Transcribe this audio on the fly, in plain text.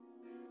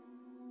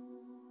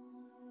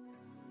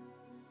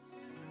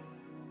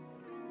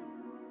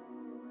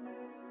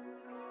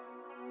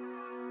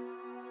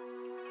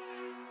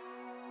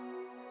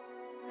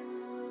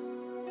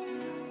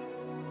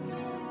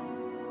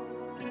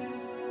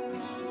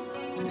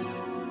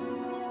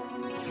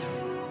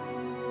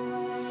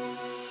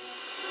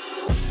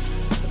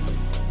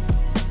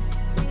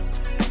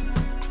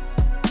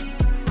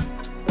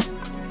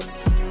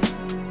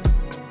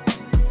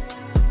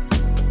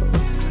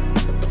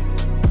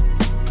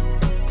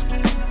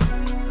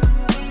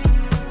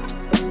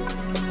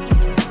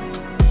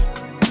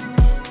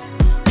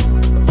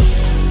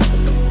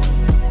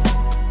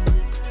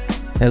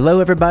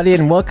Hello, everybody,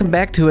 and welcome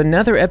back to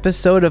another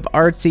episode of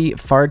Artsy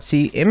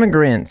Fartsy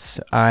Immigrants.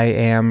 I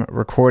am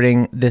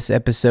recording this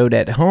episode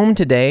at home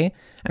today,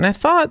 and I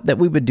thought that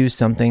we would do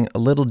something a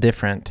little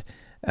different.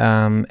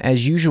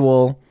 As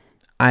usual,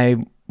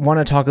 I want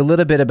to talk a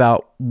little bit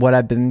about what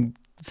I've been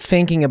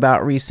thinking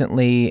about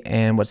recently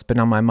and what's been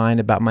on my mind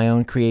about my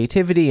own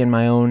creativity and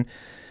my own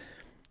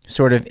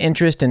sort of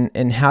interest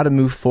in how to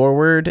move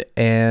forward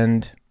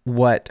and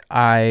what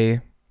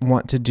I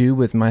want to do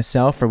with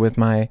myself or with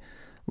my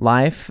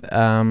life.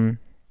 And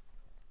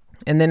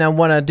then I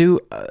want to do,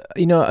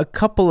 a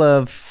couple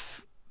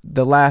of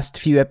the last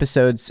few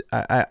episodes,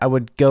 I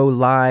would go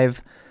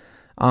live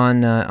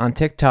on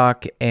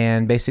TikTok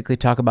and basically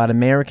talk about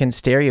American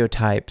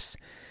stereotypes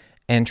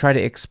and try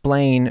to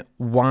explain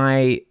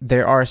why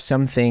there are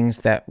some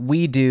things that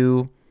we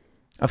do.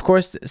 Of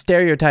course,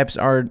 stereotypes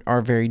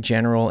are very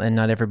general and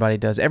not everybody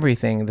does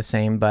everything the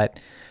same, but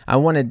I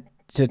wanted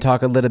to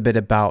talk a little bit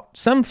about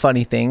some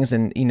funny things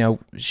and,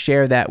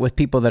 share that with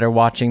people that are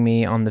watching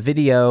me on the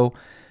video,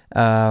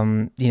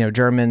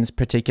 Germans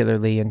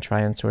particularly, and try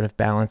and sort of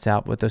balance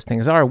out what those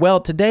things are. Well,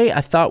 today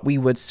I thought we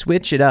would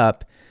switch it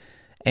up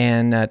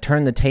and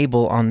turn the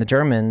table on the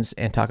Germans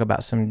and talk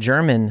about some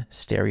German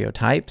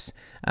stereotypes.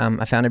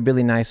 I found a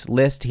really nice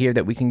list here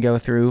that we can go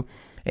through,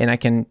 and I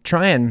can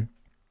try and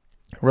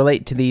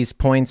relate to these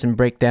points and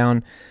break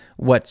down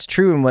what's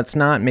true and what's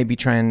not, maybe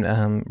try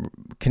and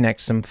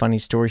connect some funny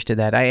stories to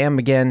that. I am,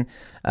 again,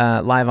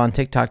 live on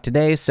TikTok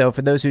today, so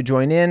for those who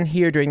join in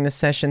here during this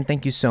session,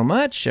 thank you so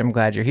much. I'm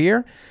glad you're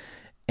here.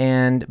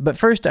 But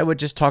first, I would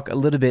just talk a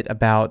little bit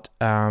about,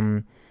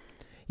 I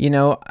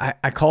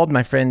called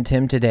my friend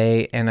Tim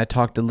today, and I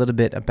talked a little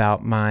bit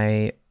about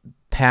my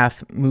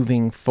path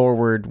moving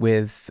forward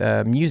with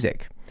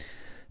music.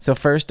 So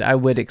first, I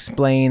would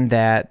explain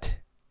that,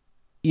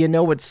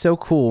 what's so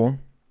cool,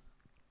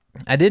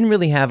 I didn't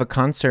really have a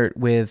concert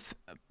with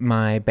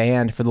my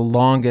band for the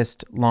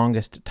longest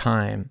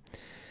time.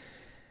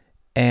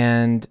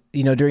 And,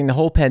 during the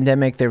whole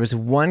pandemic, there was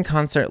one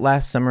concert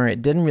last summer.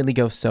 It didn't really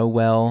go so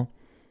well,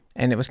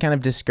 and it was kind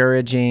of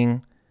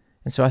discouraging.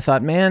 And so I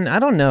thought, man, I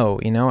don't know,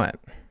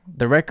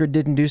 the record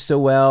didn't do so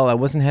well. I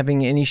wasn't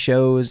having any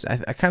shows.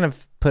 I kind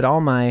of put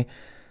all my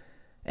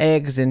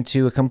eggs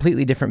into a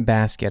completely different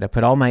basket. I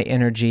put all my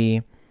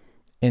energy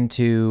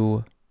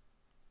into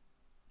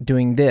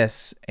doing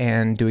this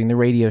and doing the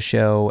radio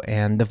show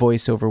and the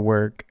voiceover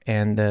work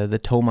and the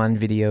Thomann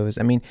videos.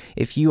 I mean,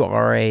 if you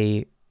are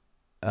a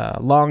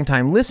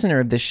long-time listener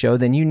of this show,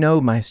 then you know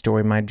my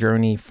story, my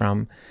journey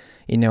from,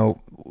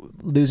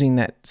 losing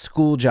that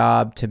school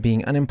job to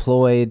being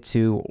unemployed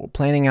to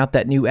planning out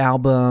that new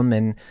album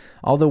and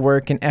all the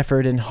work and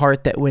effort and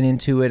heart that went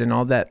into it and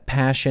all that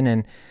passion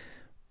and,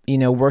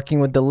 working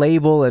with the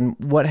label and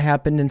what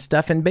happened and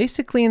stuff. And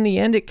basically in the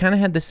end, it kind of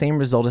had the same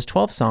result as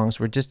 12 Songs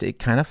where it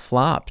kind of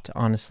flopped,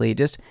 honestly.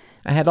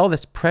 I had all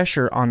this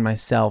pressure on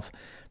myself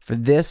for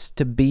this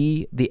to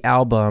be the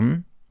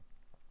album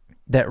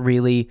that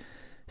really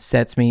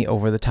sets me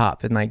over the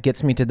top and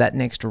gets me to that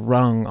next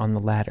rung on the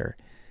ladder.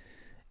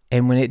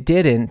 And when it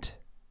didn't,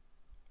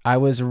 I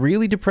was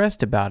really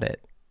depressed about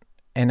it.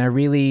 And I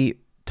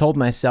really told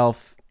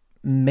myself,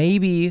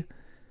 maybe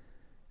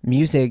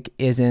music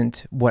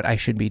isn't what I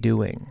should be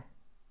doing.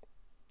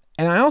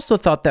 And I also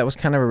thought that was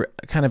kind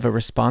of a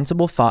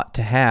responsible thought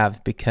to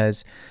have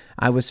because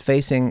I was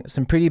facing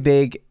some pretty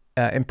big,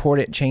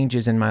 important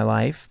changes in my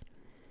life.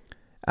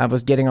 I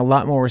was getting a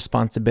lot more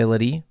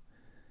responsibility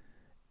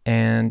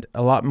and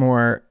a lot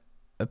more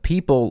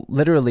people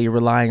literally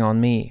relying on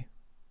me.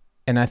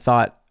 And I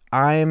thought,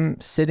 I'm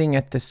sitting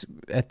at this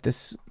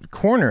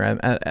corner.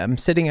 I'm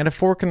sitting at a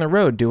fork in the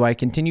road. Do I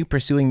continue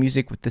pursuing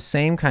music with the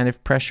same kind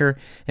of pressure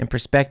and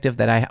perspective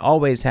that I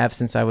always have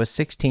since I was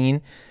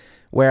 16,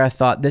 where I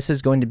thought this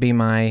is going to be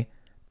my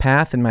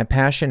path and my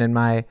passion and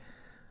my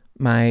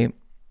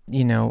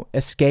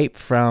escape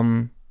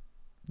from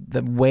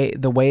the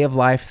way of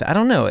life? I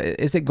don't know.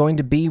 Is it going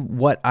to be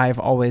what I've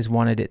always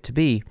wanted it to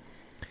be?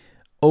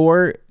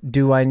 Or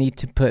do I need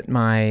to put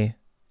my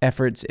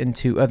efforts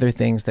into other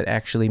things that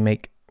actually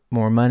make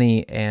more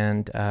money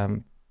and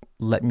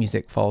let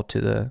music fall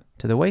to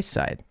the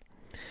wayside?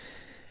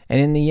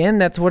 And in the end,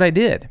 that's what I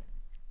did.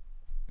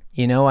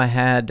 I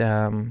had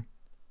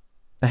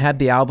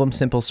the album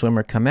Simple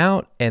Swimmer come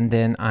out, and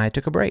then I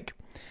took a break.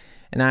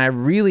 And I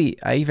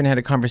even had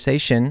a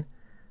conversation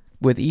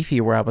with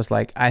Efi where I was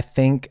like, I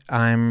think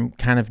I'm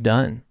kind of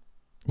done,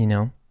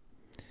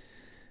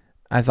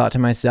 I thought to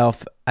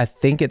myself, I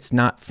think it's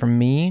not for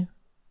me.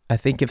 I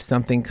think if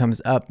something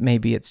comes up,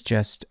 maybe it's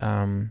just,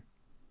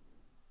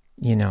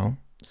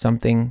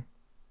 something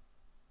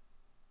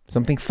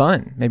something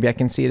fun. Maybe I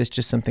can see it as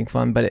just something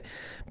fun. But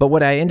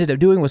what I ended up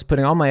doing was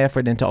putting all my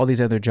effort into all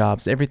these other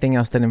jobs, everything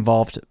else that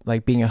involved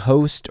like being a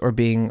host or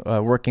being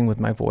working with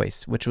my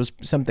voice, which was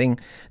something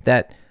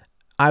that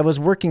I was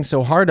working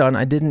so hard on,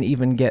 I didn't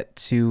even get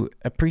to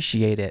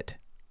appreciate it.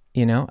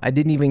 I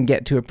didn't even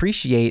get to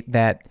appreciate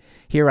that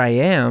here I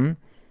am,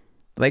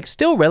 like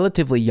still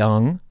relatively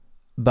young,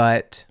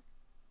 but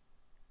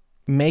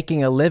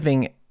making a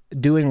living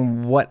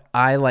doing what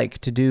I like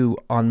to do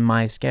on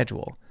my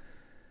schedule.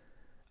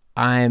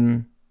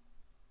 I'm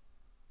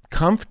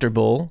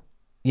comfortable,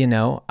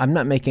 I'm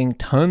not making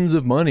tons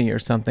of money or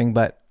something,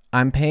 but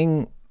I'm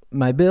paying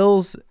my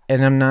bills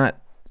and I'm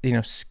not,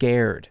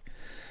 scared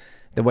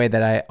the way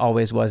that I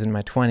always was in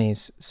my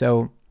 20s.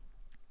 So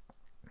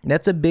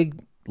that's a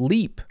big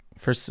leap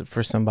for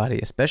somebody,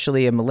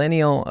 especially a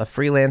millennial, a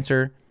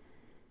freelancer.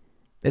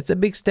 It's a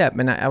big step.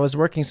 And I was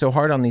working so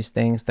hard on these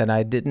things that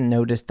I didn't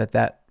notice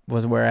that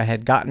was where I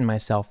had gotten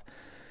myself.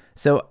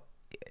 So,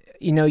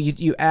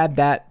 you add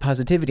that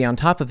positivity on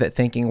top of it,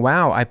 thinking,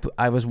 wow,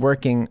 I was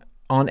working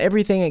on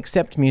everything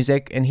except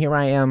music, and here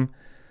I am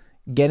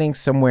getting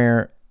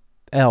somewhere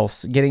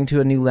else, getting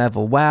to a new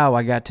level. Wow,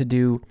 I got to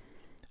do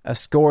a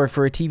score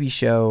for a TV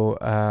show.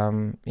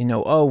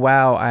 Oh,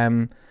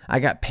 wow, I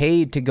got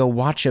paid to go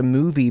watch a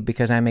movie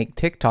because I make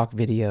TikTok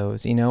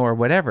videos, or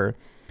whatever.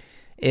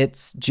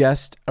 It's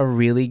just a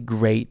really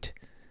great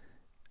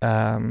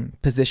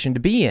position to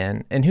be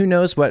in. And who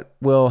knows what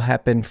will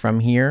happen from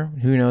here?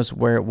 Who knows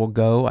where it will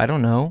go? I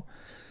don't know.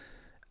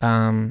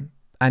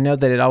 I know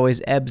that it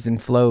always ebbs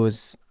and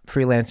flows.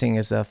 Freelancing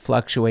is a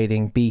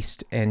fluctuating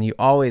beast, and you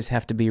always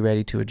have to be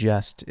ready to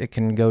adjust. It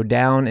can go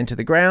down into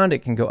the ground,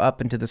 it can go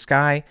up into the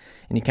sky,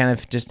 and you kind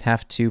of just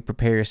have to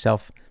prepare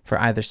yourself for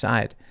either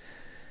side.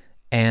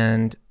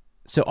 And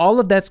so all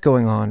of that's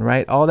going on,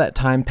 right? All that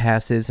time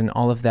passes and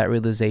all of that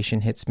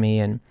realization hits me,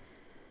 and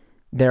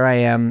there I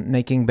am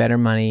making better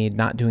money,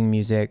 not doing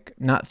music,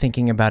 not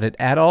thinking about it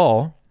at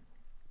all.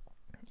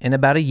 And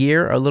about a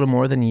year, or a little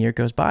more than a year,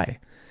 goes by.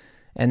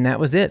 And that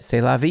was it. C'est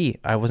la vie.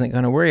 I wasn't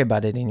going to worry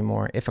about it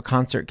anymore. If a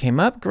concert came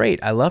up, great.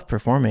 I love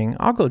performing.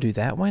 I'll go do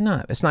that. Why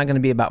not? It's not going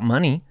to be about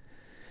money.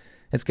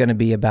 It's going to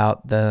be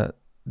about the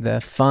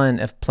fun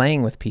of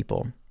playing with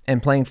people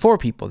and playing for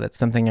people. That's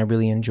something I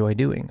really enjoy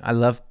doing. I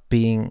love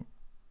being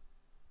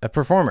a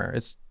performer.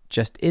 It's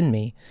just in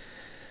me.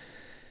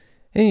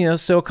 And,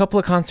 so a couple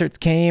of concerts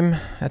came.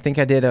 I think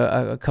I did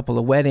a couple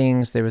of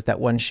weddings. There was that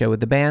one show with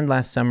the band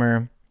last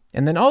summer.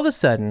 And then all of a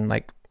sudden,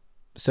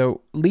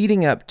 so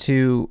leading up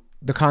to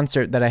the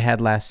concert that I had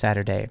last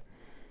Saturday,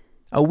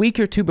 a week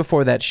or two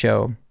before that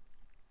show,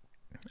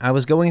 I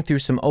was going through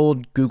some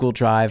old Google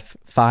Drive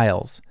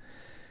files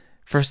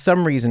for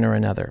some reason or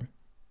another.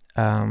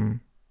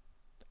 And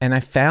I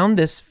found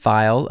this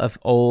file of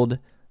old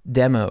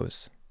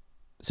demos.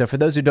 So for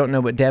those who don't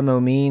know what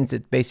demo means,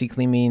 it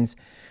basically means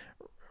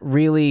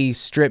really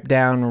stripped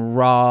down,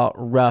 raw,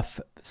 rough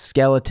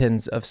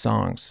skeletons of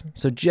songs.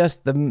 So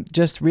just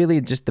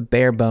the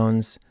bare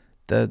bones,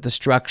 the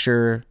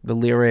structure, the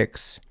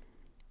lyrics,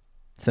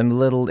 some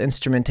little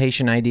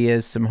instrumentation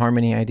ideas, some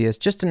harmony ideas,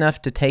 just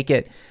enough to take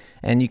it,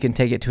 and you can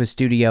take it to a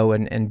studio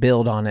and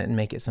build on it and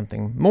make it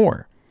something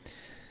more.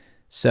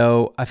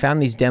 So I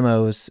found these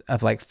demos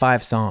of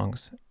 5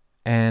 songs,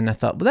 and I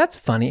thought, well, that's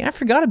funny. I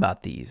forgot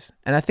about these.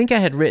 And I think I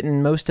had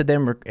written most of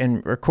them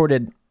and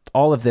recorded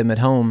all of them at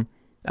home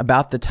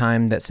about the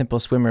time that Simple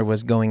Swimmer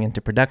was going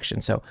into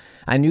production. So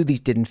I knew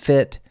these didn't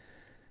fit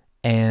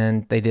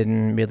and they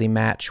didn't really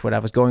match what I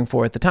was going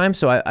for at the time.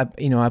 So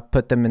I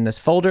put them in this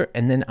folder,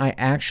 and then I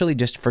actually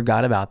just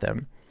forgot about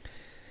them.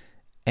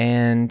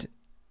 And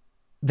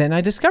then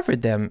I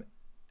discovered them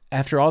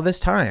after all this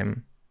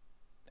time,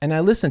 and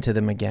I listened to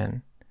them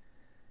again.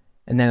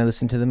 And then I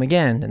listened to them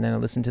again, and then I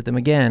listened to them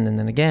again, and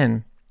then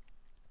again.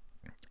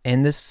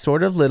 And this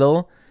sort of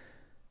little,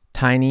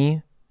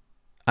 tiny,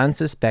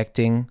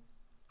 unsuspecting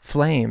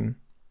flame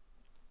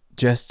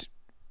just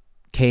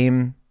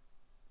came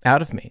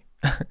out of me.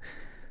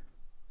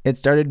 It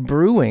started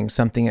brewing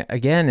something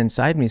again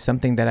inside me,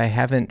 something that I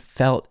haven't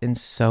felt in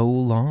so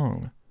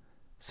long,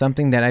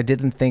 something that I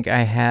didn't think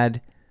I had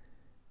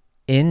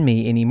in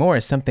me anymore.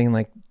 Something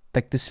like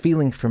this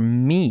feeling for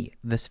me,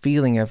 this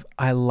feeling of,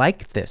 I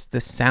like this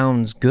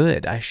sounds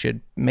good, I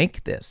should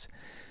make this.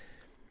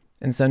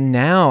 And so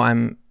now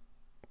I'm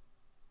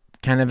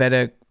kind of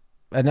at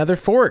another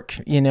fork,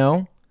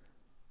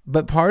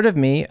 but part of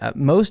me,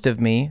 most of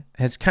me,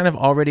 has kind of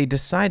already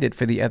decided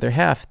for the other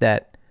half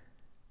that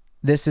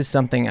this is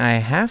something I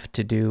have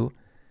to do,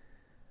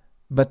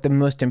 but the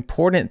most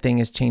important thing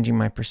is changing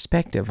my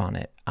perspective on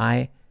it.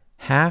 I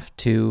have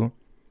to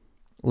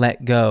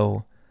let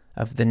go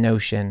of the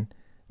notion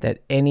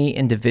that any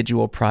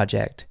individual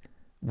project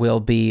will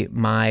be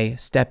my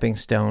stepping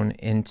stone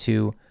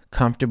into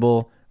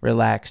comfortable,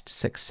 relaxed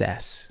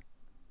success.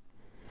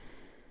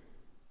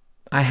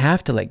 I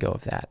have to let go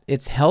of that.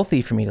 It's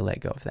healthy for me to let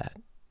go of that.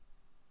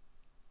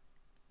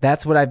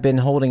 That's what I've been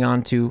holding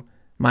on to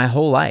my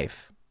whole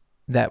life.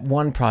 That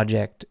one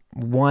project,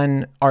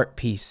 one art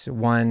piece,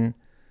 one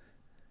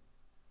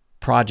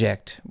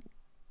project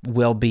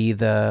will be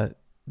the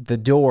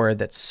door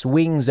that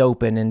swings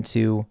open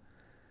into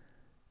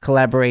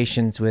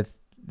collaborations with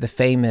the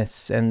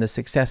famous and the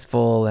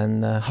successful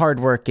and the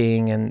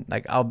hardworking, and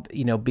like I'll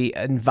be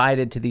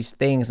invited to these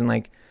things, and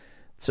like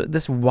so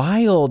this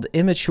wild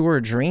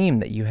immature dream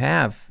that you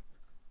have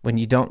when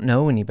you don't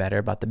know any better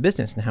about the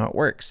business and how it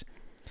works,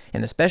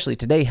 and especially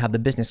today how the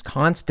business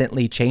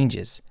constantly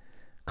changes,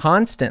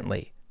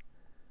 constantly.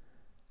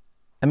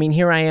 I mean,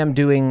 here I am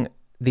doing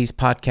these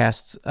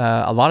podcasts,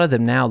 a lot of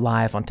them now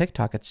live on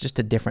TikTok. It's just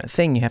a different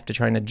thing. You have to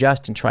try and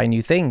adjust and try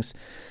new things.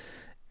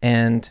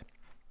 And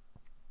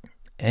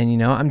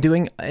I'm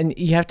doing, and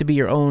you have to be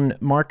your own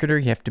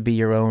marketer. You have to be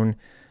your own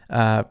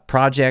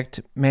project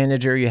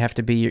manager. You have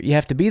to be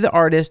the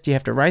artist. You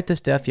have to write the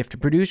stuff. You have to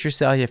produce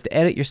yourself. You have to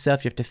edit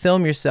yourself. You have to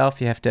film yourself.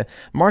 You have to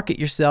market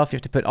yourself. You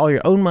have to put all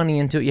your own money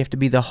into it. You have to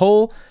be the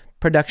whole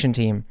production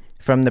team,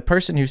 from the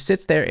person who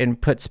sits there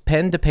and puts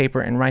pen to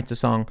paper and writes a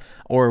song,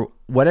 or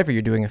whatever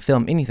you're doing, a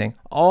film, anything,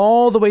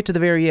 all the way to the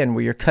very end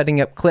where you're cutting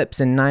up clips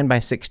in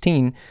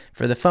 9:16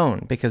 for the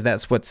phone, because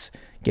that's what's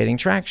getting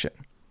traction.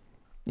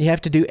 You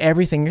have to do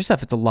everything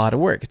yourself. It's a lot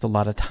of work. It's a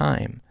lot of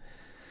time.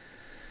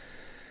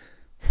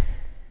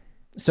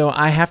 So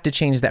I have to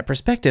change that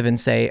perspective and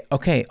say,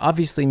 okay,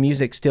 obviously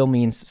music still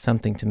means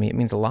something to me. It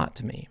means a lot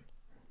to me.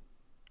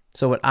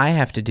 So what I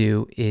have to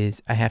do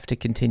is I have to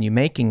continue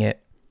making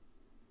it,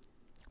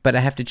 but I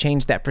have to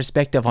change that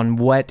perspective on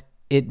what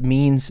it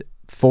means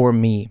for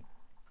me.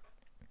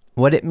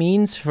 What it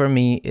means for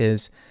me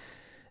is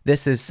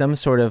this is some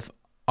sort of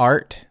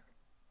art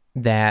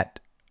that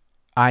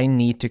I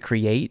need to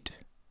create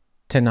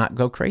to not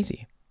go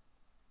crazy.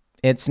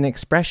 It's an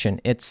expression.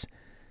 It's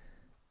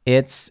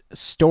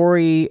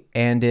story,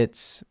 and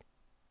it's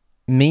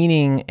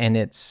meaning, and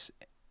it's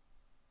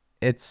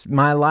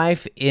my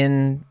life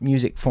in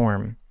music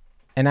form.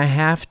 And I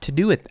have to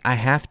do it.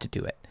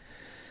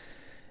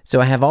 So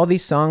I have all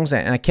these songs,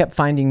 and I kept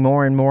finding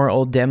more and more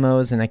old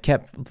demos, and I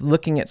kept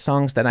looking at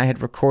songs that I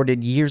had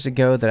recorded years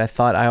ago that I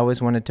thought I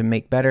always wanted to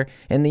make better.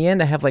 In the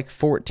end, I have like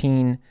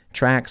 14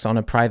 tracks on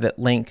a private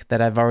link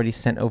that I've already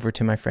sent over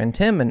to my friend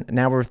Tim, and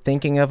now we're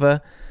thinking of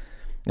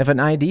an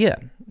idea.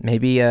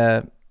 Maybe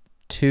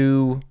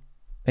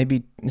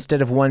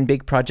instead of one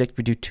big project,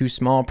 we do 2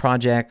 small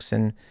projects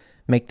and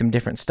make them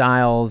different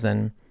styles.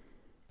 And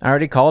I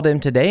already called him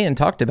today and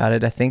talked about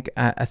it. I think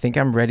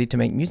I'm ready to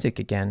make music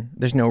again.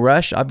 There's no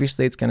rush.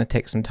 Obviously, it's going to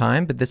take some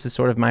time, but this is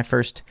sort of my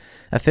first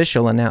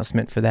official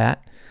announcement for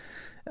that.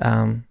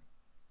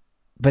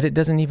 But it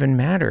doesn't even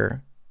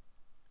matter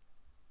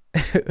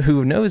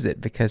who knows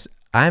it, because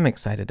I'm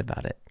excited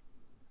about it.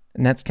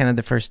 And that's kind of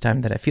the first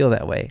time that I feel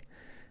that way.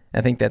 I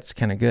think that's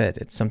kind of good.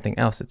 It's something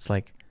else. It's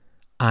like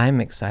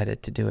I'm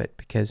excited to do it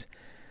because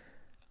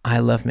I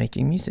love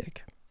making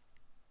music.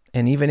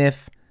 And even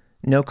if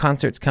no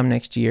concerts come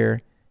next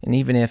year, and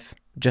even if,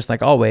 just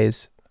like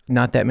always,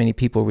 not that many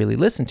people really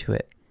listen to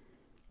it,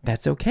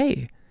 that's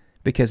okay,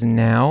 because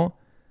now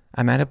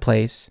I'm at a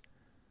place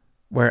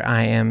where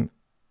I am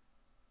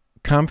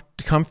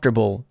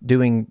comfortable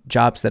doing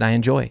jobs that I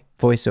enjoy.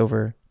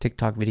 Voiceover,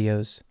 TikTok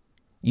videos,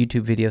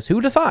 YouTube videos. Who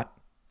would have thought?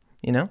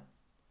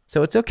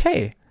 So it's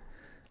okay.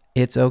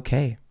 It's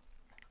okay.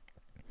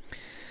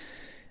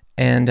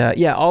 And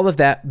all of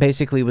that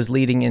basically was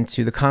leading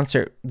into the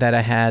concert that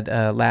I had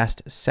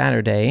last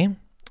Saturday.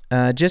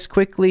 Just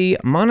quickly,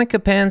 Monica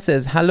Pan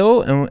says,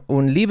 Hallo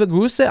und liebe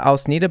Grüße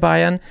aus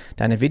Niederbayern.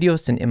 Deine Videos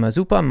sind immer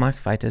super,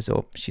 mach weiter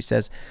so. She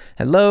says,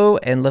 hello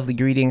and lovely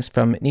greetings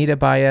from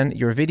Niederbayern.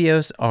 Your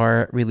videos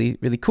are really,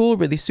 really cool,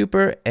 really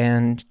super,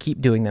 and keep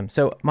doing them.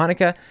 So,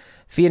 Monica,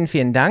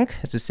 vielen Dank.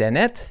 Das ist sehr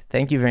nett.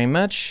 Thank you very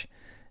much.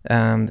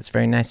 That's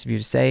very nice of you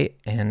to say,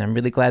 and I'm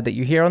really glad that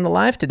you're here on the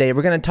live today.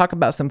 We're going to talk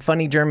about some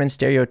funny German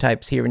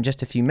stereotypes here in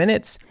just a few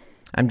minutes.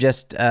 I'm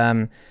just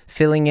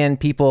filling in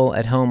people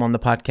at home on the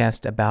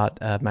podcast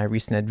about my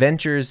recent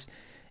adventures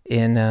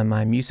in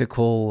my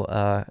musical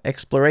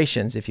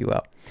explorations, if you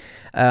will.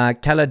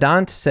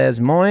 Caladant says,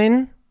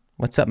 Moin.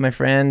 What's up, my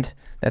friend?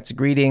 That's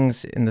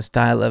greetings in the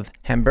style of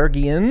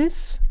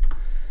Hamburgians.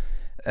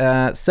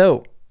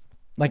 So,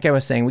 like I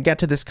was saying, we got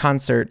to this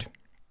concert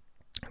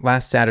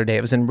last Saturday.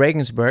 It was in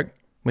Regensburg,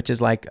 which is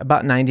like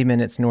about 90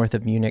 minutes north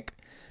of Munich,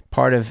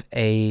 part of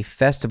a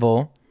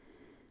festival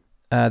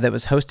that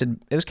was hosted.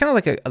 It was kind of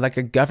like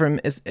a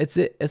government.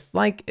 It's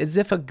like as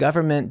if a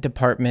government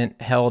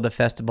department held a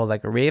festival,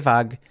 like a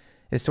Rehwag.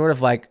 It's sort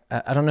of like,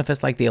 I don't know if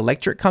it's like the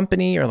electric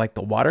company or like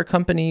the water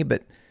company,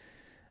 but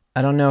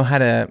I don't know how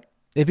to.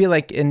 It'd be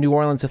like in New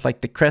Orleans if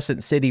like the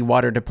Crescent City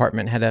Water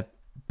Department had a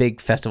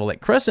big festival,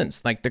 like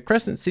Crescent's, like the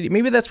Crescent City.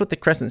 Maybe that's what the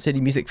Crescent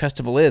City Music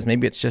Festival is.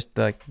 Maybe it's just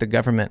the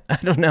government. I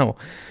don't know,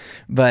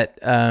 but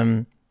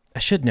I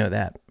should know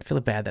that. I feel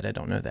bad that I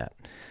don't know that.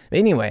 But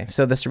anyway,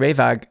 so this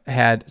Rehwag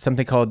had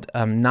something called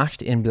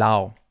Nacht in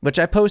Blau, which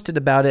I posted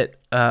about it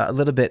a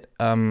little bit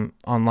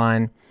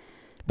online,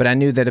 but I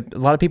knew that a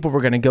lot of people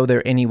were going to go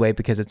there anyway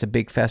because it's a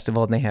big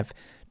festival and they have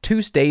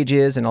 2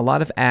 stages and a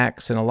lot of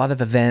acts and a lot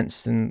of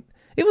events, and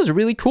it was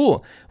really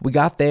cool. We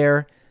got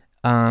there.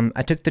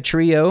 I took the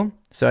trio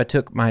So I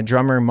took my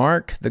drummer,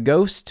 Mark, the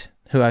Ghost,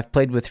 who I've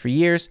played with for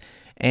years.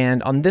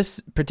 And on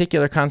this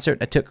particular concert,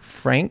 I took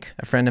Frank,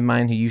 a friend of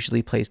mine who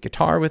usually plays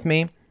guitar with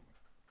me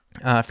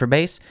for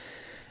bass.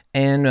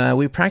 And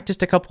we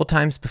practiced a couple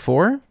times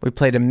before. We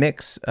played a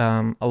mix,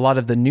 a lot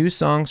of the new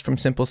songs from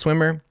Simple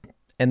Swimmer,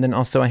 and then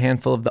also a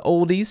handful of the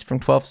oldies from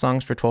 12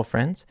 Songs for 12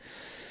 Friends.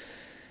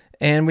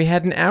 And we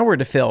had an hour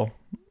to fill.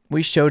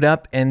 We showed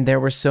up, and there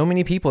were so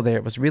many people there.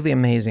 It was really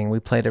amazing. We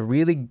played a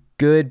really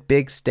good,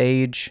 big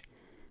stage.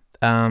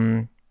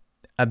 A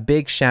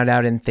big shout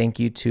out and thank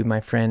you to my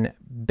friend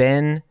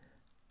Ben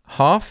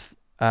Hoff,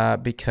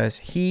 because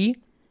he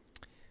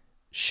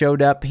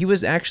showed up. He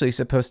was actually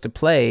supposed to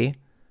play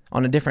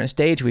on a different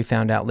stage, we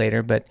found out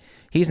later, but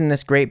he's in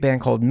this great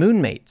band called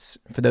Moonmates.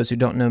 For those who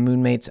don't know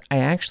Moonmates, I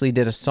actually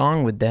did a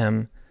song with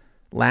them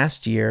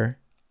last year.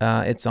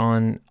 It's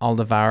on all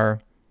of our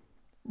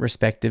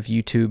respective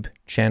YouTube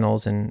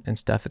channels and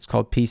stuff. It's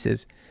called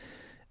Pieces.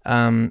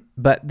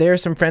 But there are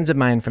some friends of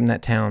mine from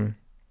that town,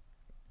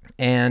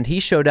 and he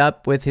showed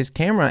up with his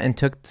camera and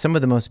took some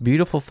of the most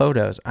beautiful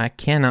photos. I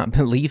cannot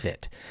believe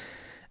it.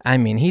 I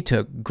mean, he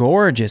took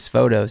gorgeous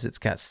photos. It's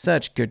got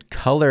such good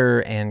color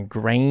and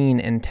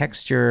grain and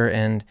texture.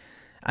 And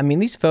I mean,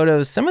 these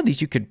photos, some of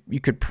these you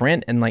could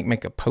print and like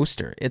make a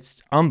poster.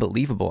 It's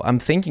unbelievable. I'm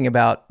thinking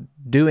about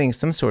doing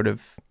some sort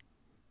of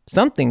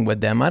something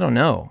with them. I don't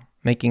know,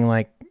 making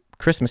like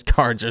Christmas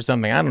cards or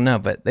something. I don't know,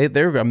 but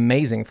they're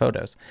amazing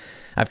photos.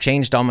 I've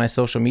changed all my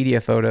social media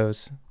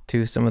photos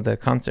to some of the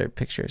concert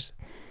pictures.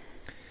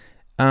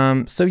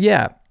 So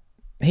yeah,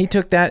 he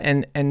took that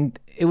and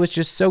it was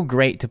just so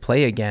great to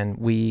play again.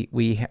 I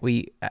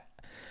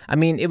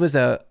mean, it was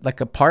like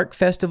a park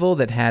festival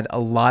that had a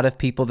lot of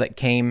people that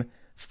came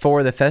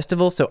for the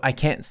festival. So I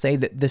can't say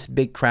that this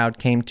big crowd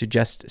came to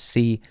just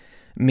see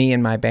me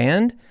and my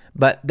band,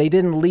 but they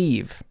didn't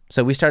leave.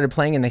 So we started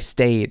playing and they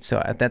stayed.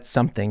 So that's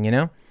something, you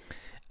know?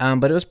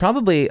 But it was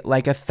probably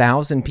like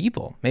 1,000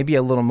 people, maybe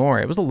a little more.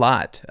 It was a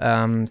lot.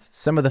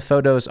 Some of the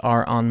photos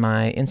are on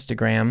my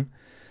Instagram,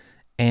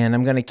 and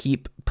I'm going to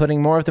keep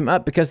putting more of them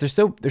up because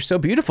they're so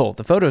beautiful.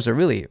 The photos are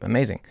really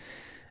amazing.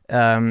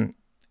 And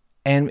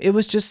it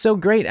was just so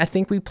great. I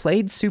think we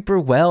played super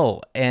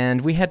well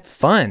and we had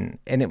fun,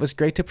 and it was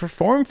great to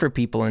perform for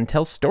people and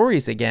tell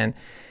stories again.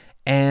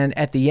 And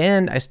at the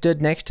end, I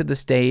stood next to the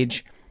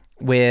stage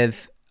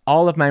with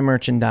all of my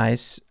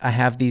merchandise. I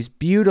have these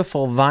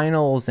beautiful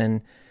vinyls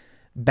and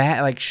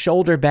like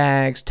shoulder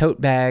bags,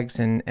 tote bags,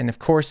 and of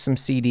course some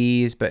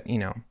CDs, but you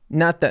know,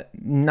 not that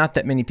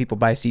many people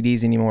buy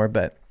CDs anymore,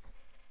 but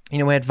you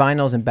know, we had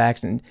vinyls and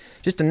bags and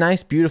just a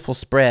nice, beautiful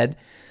spread.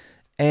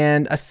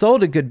 And I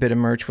sold a good bit of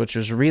merch, which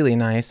was really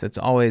nice. It's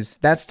always,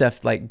 that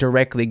stuff like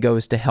directly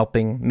goes to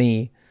helping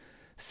me.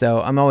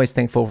 So I'm always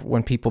thankful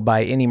when people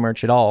buy any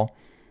merch at all,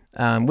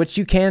 which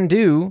you can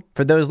do.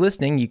 For those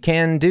listening, you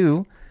can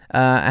do.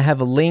 I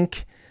have a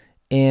link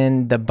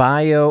in the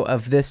bio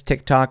of this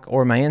TikTok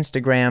or my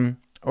Instagram,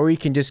 or you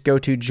can just go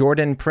to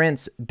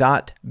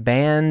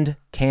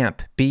jordanprince.bandcamp,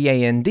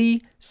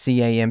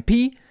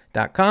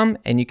 bandcamp.com,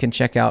 and you can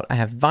check out, I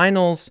have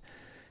vinyls,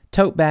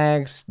 tote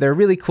bags. They're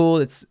really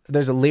cool.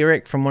 There's a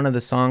lyric from one of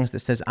the songs that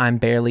says, "I'm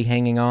barely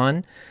hanging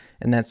on,"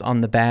 and that's on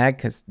the bag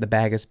because the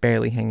bag is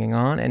barely hanging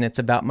on, and it's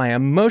about my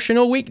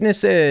emotional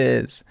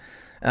weaknesses.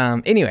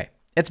 Anyway,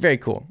 it's very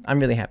cool.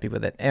 I'm really happy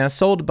with it. And I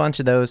sold a bunch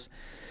of those.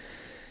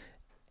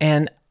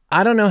 And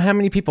I don't know how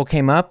many people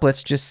came up.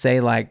 Let's just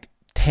say like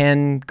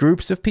 10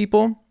 groups of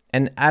people.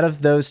 And out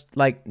of those,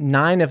 like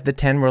 9 of the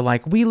 10 were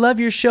like, "We love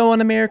your show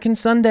on American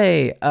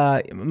Sunday."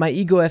 My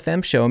Ego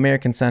FM show,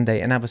 American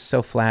Sunday. And I was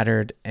so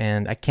flattered.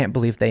 And I can't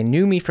believe they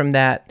knew me from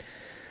that.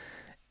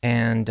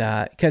 And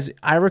because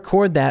I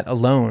record that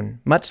alone,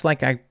 much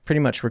like I pretty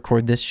much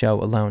record this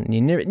show alone. And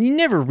you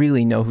never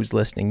really know who's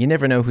listening. You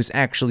never know who's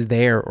actually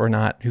there or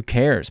not. Who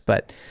cares?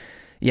 But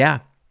yeah.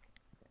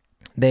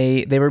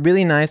 They were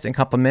really nice and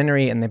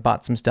complimentary, and they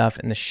bought some stuff,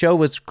 and the show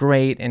was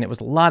great, and it was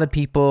a lot of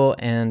people,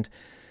 and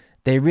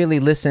they really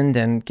listened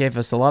and gave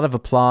us a lot of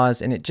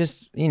applause, and it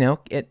just, you know,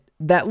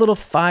 that little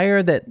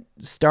fire that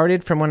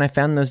started from when I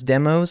found those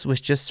demos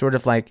was just sort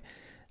of like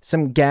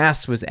some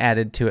gas was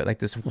added to it, like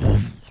this,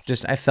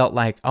 just, I felt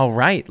like, all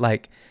right,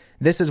 like,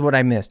 this is what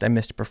I missed. I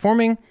missed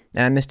performing,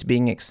 and I missed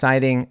being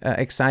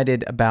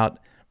excited about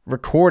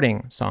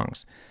recording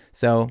songs.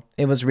 So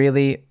it was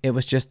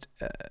just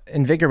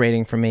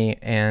invigorating for me.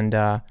 And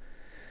I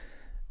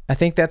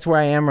think that's where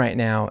I am right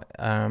now.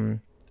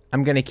 I'm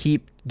going to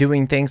keep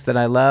doing things that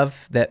I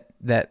love that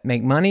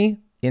make money,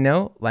 you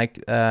know,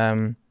 like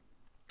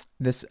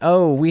this.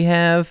 Oh, we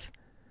have,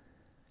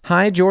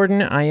 "Hi,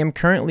 Jordan. I am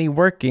currently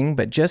working,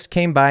 but just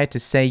came by to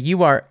say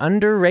you are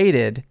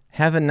underrated.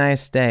 Have a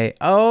nice day."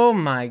 Oh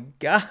my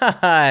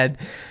God.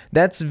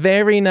 That's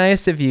very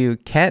nice of you.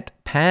 Ket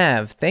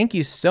Pav. Thank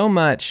you so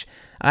much.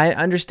 I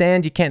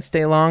understand you can't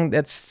stay long.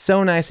 That's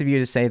so nice of you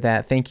to say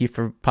that. Thank you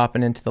for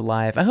popping into the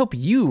live. I hope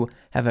you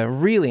have a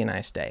really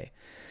nice day.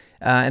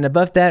 And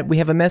above that, we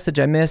have a message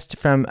I missed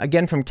from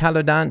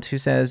Kalodant, who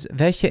says,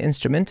 "Welche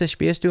Instrumente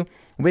spielst du?"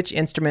 Which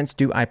instruments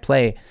do I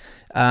play?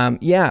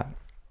 Yeah,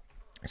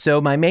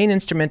 So my main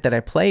instrument that I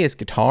play is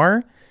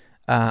guitar.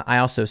 I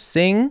also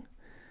sing.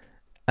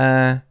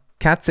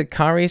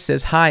 Katsukari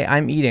says, hi,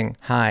 I'm eating.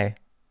 Hi,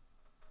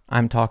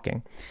 I'm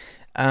talking.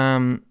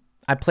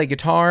 I play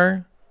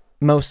guitar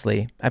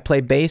mostly. I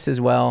play bass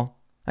as well.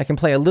 I can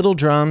play a little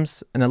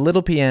drums and a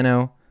little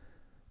piano,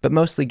 but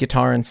mostly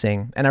guitar and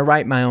sing. And I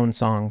write my own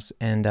songs.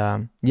 And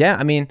don't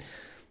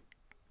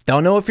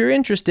know if you're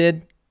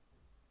interested.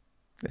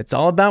 It's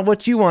all about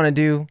what you want to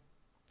do.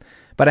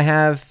 But I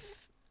have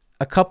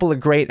a couple of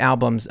great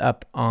albums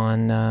up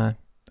on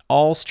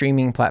all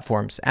streaming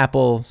platforms.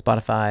 Apple,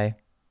 Spotify,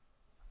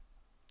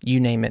 you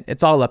name it.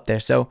 It's all up there.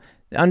 So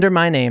under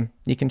my name,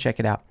 you can check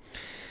it out.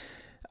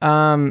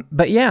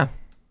 But yeah,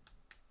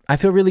 I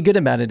feel really good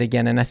about it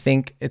again. And I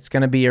think it's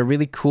going to be a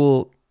really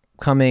cool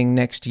coming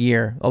next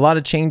year. A lot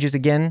of changes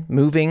again,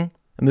 moving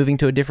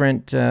to a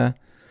different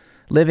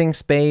living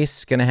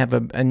space, going to have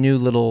a new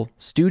little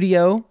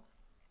studio,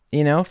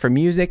 for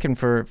music and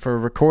for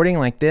recording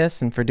like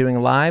this and for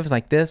doing lives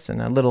like this,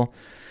 and a little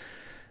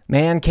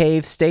man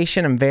cave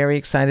station I'm very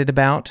excited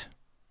about,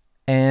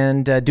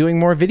 and doing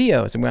more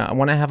videos. I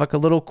want to have like a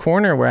little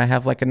corner where I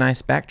have like a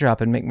nice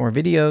backdrop and make more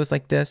videos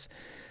like this.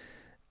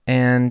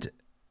 And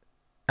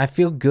I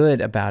feel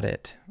good about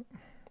it,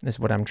 is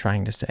what I'm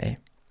trying to say.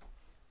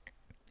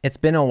 It's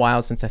been a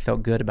while since I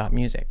felt good about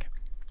music.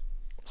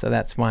 So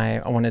that's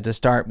why I wanted to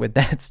start with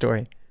that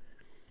story.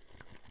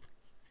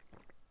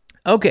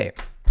 Okay,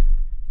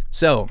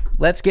 so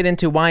let's get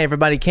into why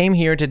everybody came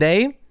here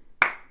today.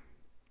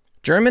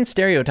 German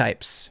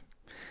stereotypes.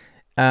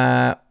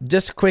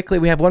 Just quickly,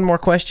 we have one more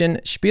question.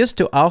 Spielst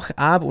du auch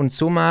ab und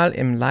zu mal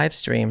im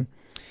Livestream?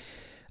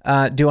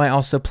 Do I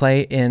also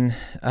play in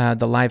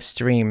the live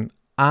stream?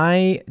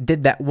 I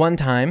did that one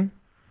time.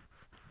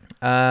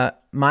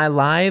 My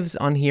lives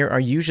on here are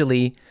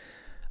usually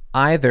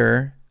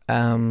either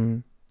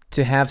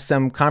to have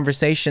some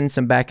conversation,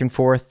 some back and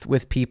forth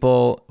with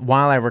people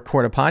while I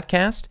record a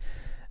podcast.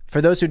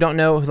 For those who don't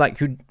know,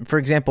 for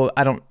example,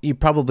 you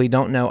probably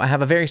don't know, I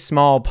have a very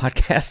small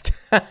podcast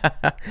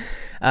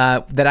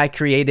that I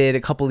created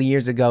a couple of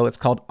years ago. It's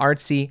called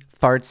Artsy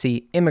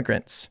Fartsy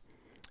Immigrants.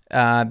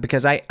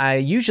 Because I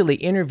usually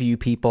interview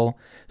people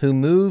who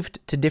moved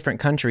to different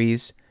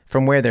countries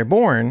from where they're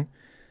born,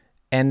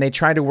 and they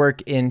try to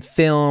work in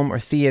film or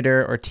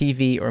theater or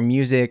TV or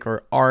music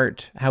or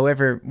art,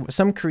 however,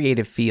 some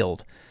creative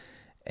field.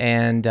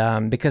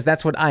 And because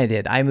that's what I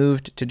did. I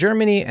moved to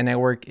Germany and I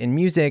work in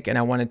music, and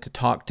I wanted to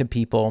talk to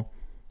people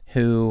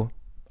who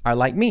are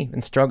like me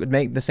and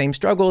make the same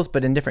struggles,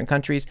 but in different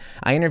countries.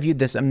 I interviewed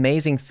this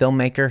amazing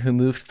filmmaker who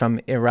moved from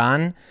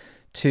Iran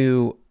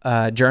to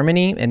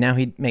Germany, and now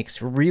he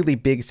makes really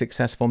big,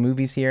 successful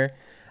movies here.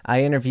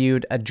 I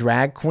interviewed a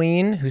drag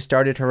queen who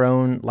started her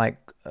own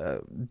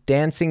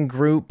dancing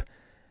group,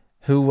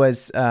 who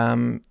was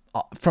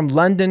from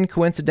London,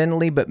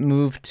 coincidentally, but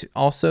moved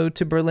also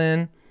to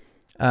Berlin.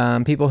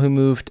 People who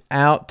moved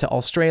out to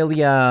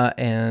Australia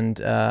and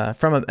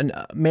from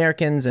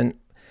Americans, and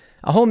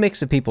a whole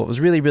mix of people. It was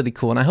really, really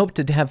cool, and I hope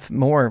to have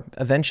more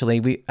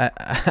eventually.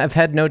 I've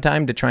had no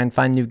time to try and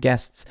find new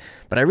guests,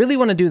 but I really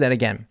want to do that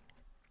again.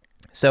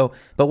 So,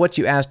 but what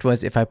you asked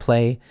was if I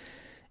play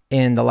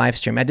in the live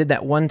stream. I did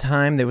that one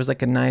time. There was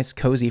like a nice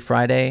cozy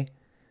Friday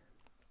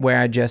where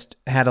I just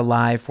had a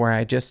live where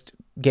I just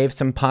gave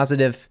some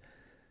positive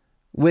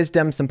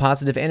wisdom, some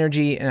positive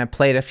energy, and I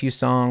played a few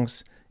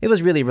songs. It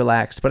was really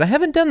relaxed, but I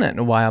haven't done that in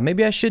a while.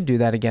 Maybe I should do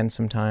that again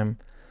sometime.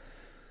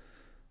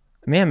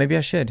 Man, maybe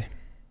I should.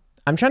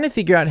 I'm trying to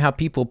figure out how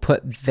people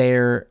put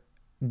their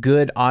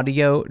good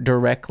audio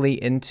directly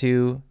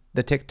into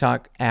the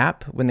TikTok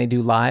app when they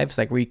do lives,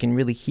 like where you can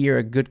really hear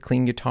a good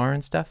clean guitar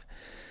and stuff,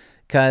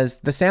 because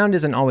the sound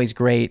isn't always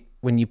great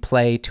when you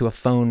play to a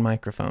phone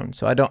microphone.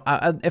 So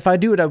if I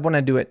do it, I want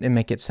to do it and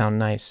make it sound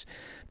nice.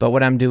 But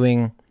what I'm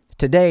doing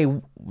today,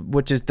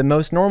 which is the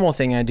most normal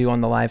thing I do on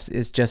the lives,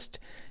 is just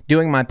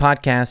doing my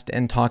podcast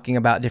and talking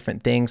about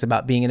different things,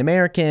 about being an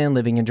American,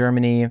 living in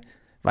Germany,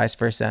 vice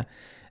versa.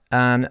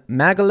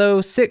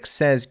 Magalo6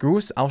 says,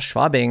 Gruß aus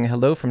Schwabing.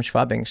 Hello from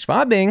Schwabing.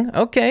 Schwabing?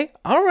 Okay.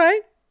 All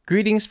right.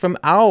 Greetings from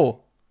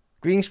Au.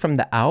 Greetings from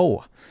the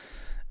Au.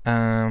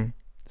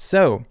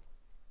 So,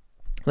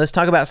 let's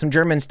talk about some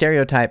German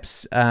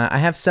stereotypes. I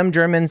have some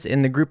Germans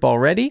in the group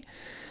already,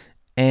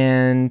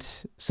 and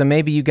so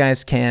maybe you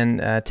guys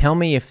can tell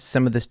me if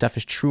some of this stuff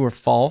is true or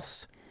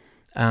false.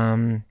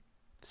 So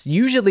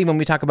usually when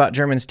we talk about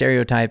German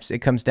stereotypes, it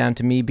comes down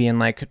to me being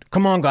like,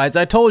 come on, guys,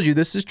 I told you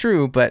this is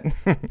true, but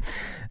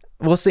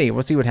we'll see.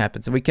 We'll see what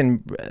happens. We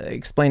can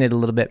explain it a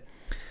little bit.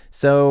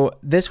 So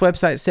this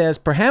website says,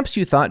 perhaps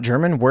you thought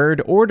German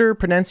word order,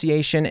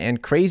 pronunciation,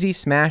 and crazy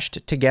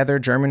smashed together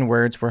German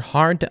words were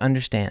hard to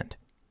understand.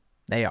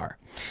 They are.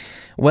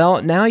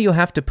 Well, now you'll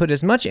have to put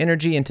as much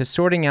energy into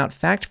sorting out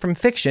fact from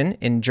fiction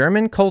in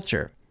German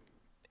culture.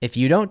 If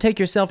you don't take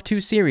yourself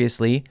too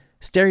seriously,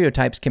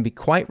 stereotypes can be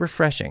quite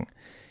refreshing.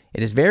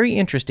 It is very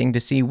interesting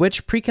to see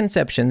which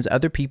preconceptions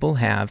other people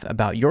have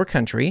about your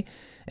country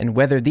and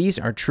whether these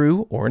are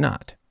true or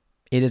not.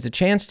 It is a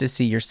chance to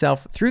see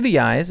yourself through the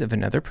eyes of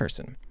another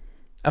person.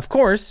 Of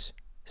course,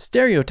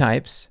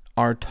 stereotypes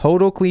are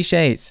total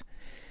cliches.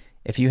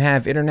 If you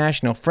have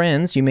international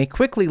friends, you may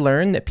quickly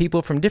learn that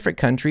people from different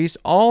countries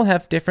all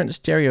have different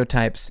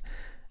stereotypes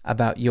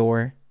about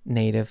your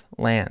native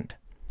land.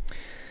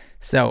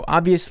 So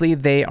obviously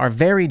they are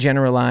very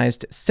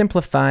generalized,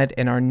 simplified,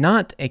 and are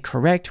not a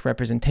correct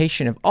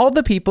representation of all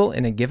the people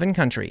in a given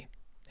country.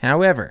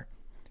 However,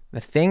 the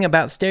thing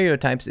about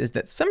stereotypes is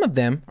that some of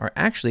them are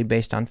actually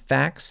based on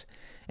facts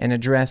and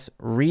address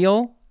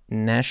real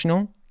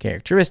national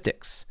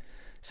characteristics.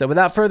 So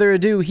without further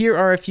ado, here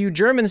are a few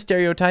German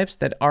stereotypes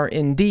that are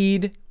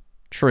indeed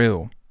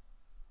true.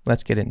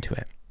 Let's get into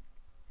it.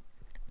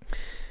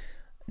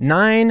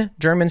 9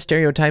 German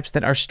stereotypes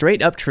that are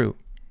straight up true.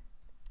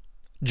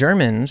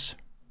 Germans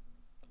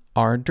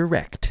are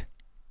direct.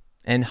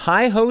 And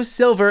hi-ho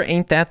silver,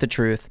 ain't that the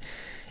truth?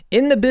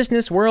 In the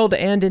business world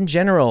and in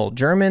general,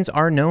 Germans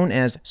are known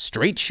as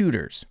straight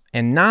shooters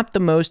and not the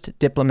most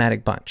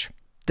diplomatic bunch.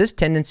 This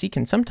tendency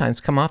can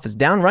sometimes come off as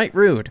downright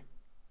rude.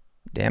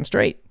 Damn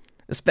straight.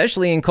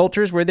 Especially in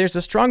cultures where there's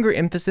a stronger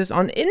emphasis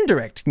on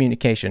indirect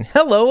communication.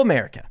 Hello,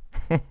 America.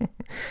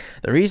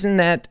 The reason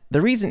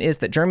is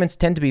that Germans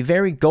tend to be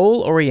very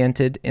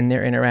goal-oriented in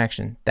their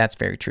interaction. That's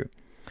very true.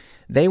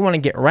 They want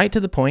to get right to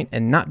the point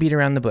and not beat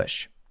around the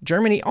bush.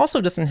 Germany also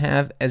doesn't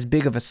have as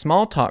big of a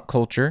small talk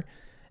culture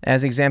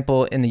as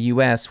example in the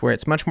US, where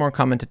it's much more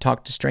common to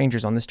talk to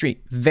strangers on the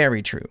street.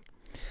 Very true.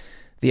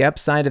 The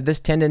upside of this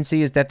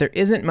tendency is that there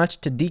isn't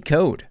much to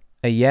decode.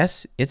 A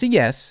yes is a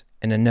yes,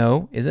 and a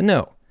no is a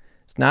no.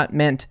 It's not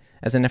meant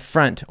as an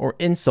affront or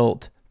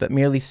insult, but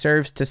merely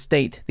serves to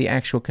state the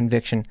actual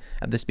conviction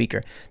of the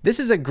speaker. This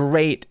is a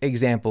great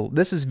example.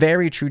 This is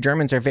very true.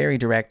 Germans are very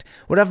direct.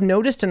 What I've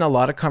noticed in a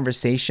lot of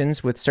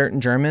conversations with certain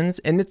Germans,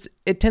 and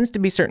it tends to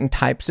be certain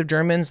types of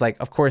Germans, like,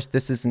 of course,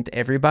 this isn't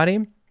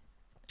everybody,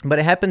 but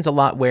it happens a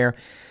lot where,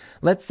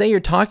 let's say you're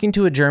talking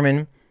to a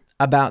German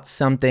about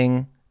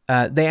something,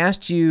 they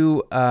ask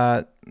you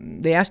about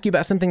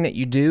something that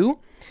you do,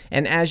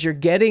 and as you're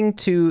getting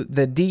to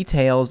the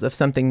details of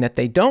something that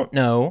they don't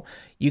know,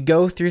 you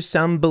go through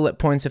some bullet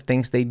points of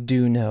things they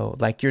do know.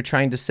 Like you're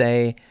trying to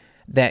say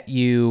that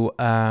you,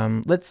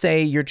 let's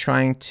say you're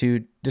trying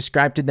to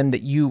describe to them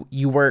that you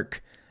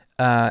work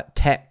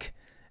tech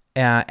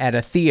at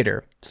a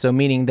theater. So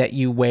meaning that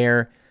you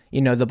wear,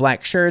 the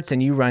black shirts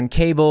and you run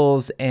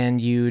cables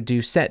and you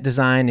do set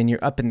design and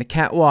you're up in the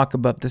catwalk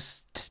above the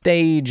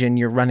stage and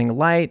you're running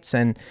lights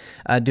and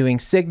doing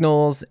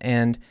signals,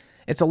 and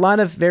it's a lot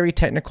of very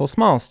technical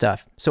small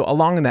stuff. So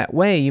along that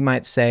way, you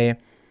might say,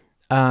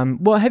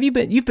 well,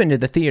 you've been to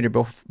the theater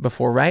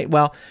before, right?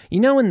 Well,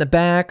 in the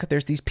back,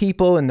 there's these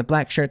people in the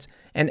black shirts,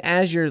 and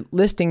as you're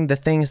listing the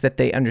things that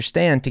they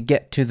understand to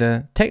get to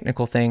the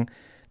technical thing,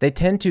 they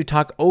tend to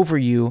talk over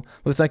you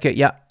with like a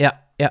yeah.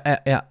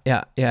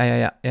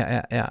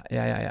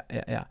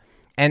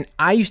 And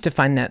I used to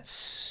find that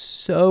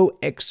so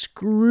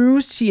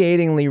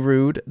excruciatingly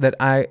rude that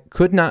I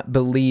could not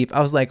believe.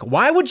 I was like,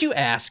 why would you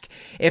ask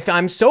if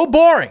I'm so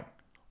boring?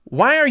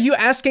 Why are you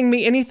asking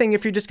me anything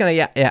if you're just going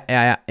to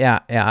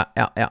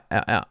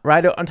yeah,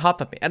 right on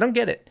top of me? I don't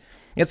get it.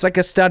 It's like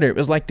a stutter. It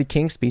was like the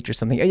King's Speech or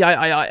something.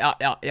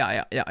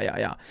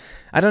 Yeah.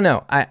 I don't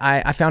know.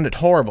 I found it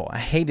horrible. I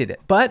hated it.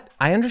 But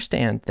I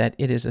understand that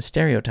it is a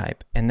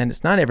stereotype and then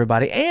it's not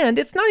everybody. And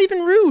it's not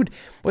even rude.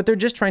 What they're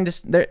just trying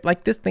to,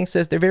 like this thing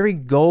says, they're very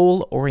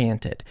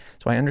goal-oriented.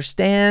 So I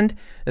understand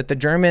that the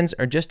Germans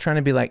are just trying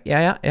to be like,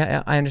 yeah,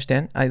 I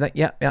understand. I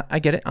get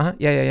it.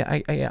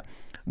 Yeah.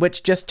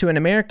 Which just to an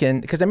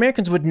American, because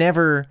Americans would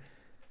never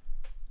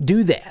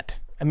do that.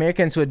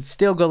 Americans would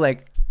still go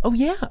like, oh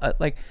yeah,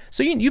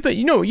 so you've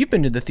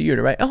been to the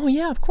theater, right? Oh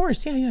yeah, of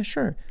course, yeah,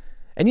 sure.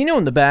 And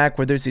in the back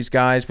where there's these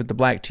guys with the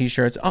black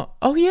t-shirts,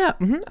 oh yeah,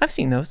 I've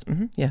seen those,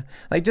 yeah.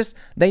 Like just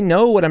they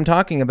know what I'm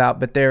talking about,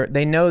 but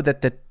they know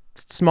that the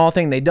small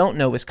thing they don't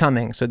know is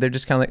coming, so they're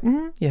just kind of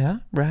like, yeah,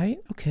 right,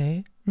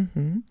 okay,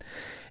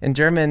 And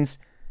Germans,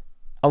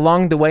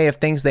 along the way of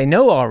things they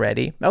know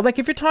already, like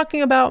if you're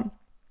talking about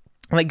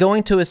like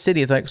going to a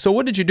city, it's like, so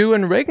what did you do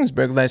in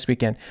Regensburg last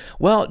weekend?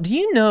 Well, do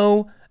you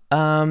know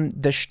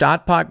the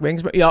Stadtpark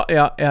Regensburg? Yeah.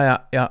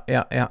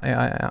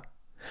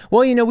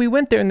 Well, we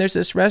went there and there's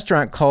this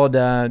restaurant called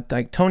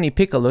like Tony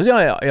Piccolo's.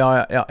 Yeah.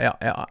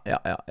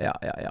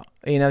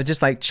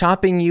 Just like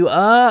chopping you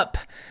up.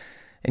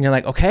 And you're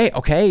like,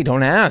 okay,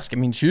 don't ask. I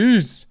mean,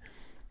 jeez.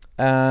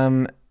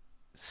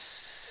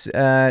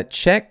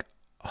 Check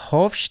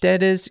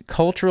Hofstede's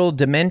cultural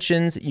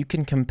dimensions. You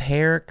can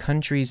compare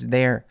countries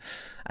there.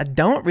 I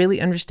don't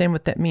really understand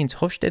what that means.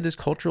 Hofstede's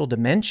cultural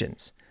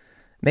dimensions.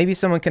 Maybe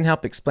someone can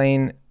help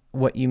explain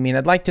what you mean.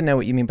 I'd like to know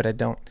what you mean, but I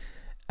don't.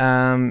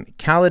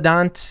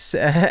 Caladant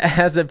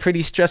has a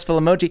pretty stressful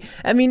emoji.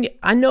 I mean,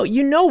 I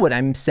know what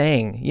I'm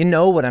saying.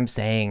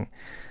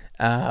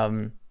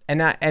 And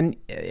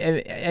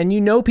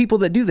people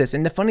that do this.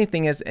 And the funny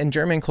thing is, in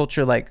German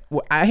culture, like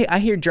I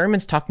hear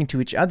Germans talking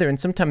to each other, and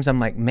sometimes I'm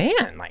like,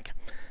 man, like,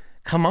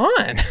 come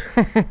on.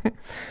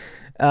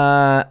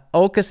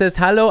 Olka says,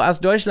 hallo aus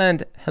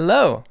Deutschland.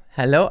 Hello,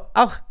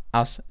 auch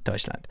aus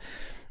Deutschland.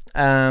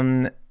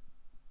 Katsukari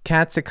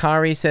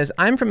says,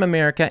 I'm from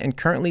America and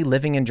currently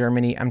living in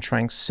Germany. I'm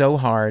trying so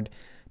hard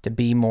to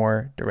be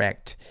more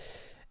direct.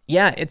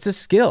 Yeah, it's a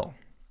skill.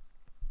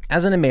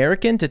 As an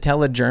American, to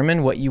tell a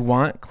German what you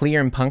want, clear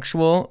and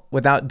punctual,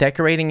 without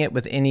decorating it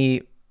with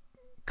any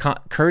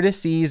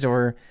courtesies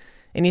or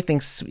anything,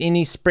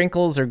 any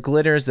sprinkles or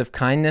glitters of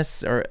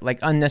kindness or like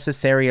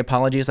unnecessary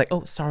apologies, like,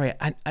 oh, sorry,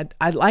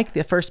 I like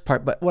the first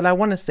part, but what I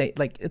want to say,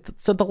 like,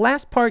 so the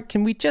last part,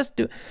 can we just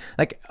do,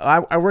 like,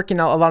 I work in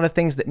a lot of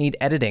things that need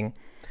editing,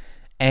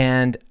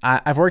 and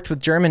I've worked with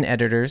German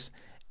editors,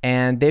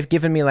 and they've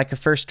given me like a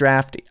first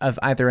draft of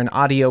either an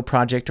audio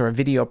project or a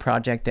video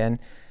project, and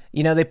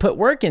you know, they put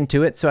work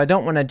into it, so I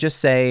don't want to just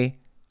say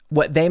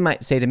what they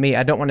might say to me.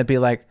 I don't want to be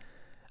like,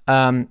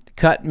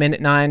 cut minute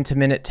 9 to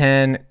minute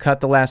 10, cut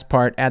the last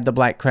part, add the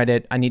black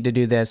credit, I need to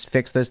do this,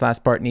 fix this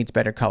last part, needs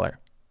better color.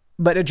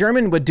 But a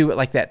German would do it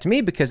like that to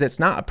me because it's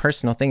not a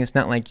personal thing. It's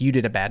not like you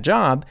did a bad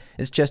job.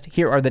 It's just,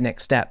 here are the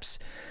next steps.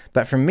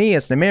 But for me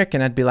as an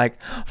American, I'd be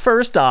like,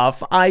 first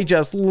off, I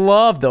just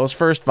love those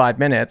first 5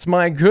 minutes.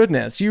 My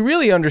goodness, you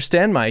really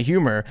understand my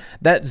humor.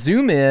 That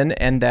zoom in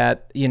and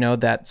that, you know,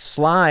 that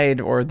slide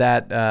or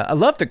that, I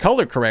love the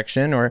color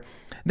correction, or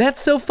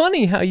that's so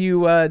funny how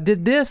you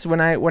did this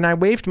when I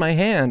waved my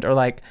hand, or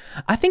like,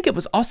 I think it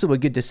was also a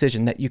good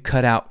decision that you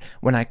cut out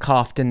when I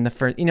coughed in the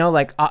first, you know,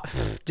 like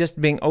just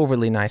being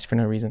overly nice for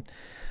no reason.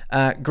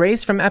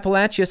 Grace from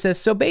Appalachia says,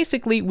 so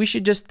basically we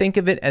should just think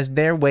of it as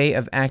their way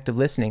of active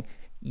listening.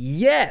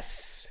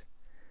 Yes.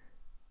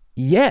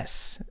 Yeah.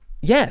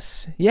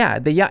 Yeah.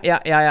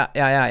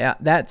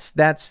 That's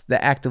the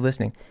active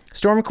listening.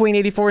 Storm Queen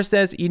 84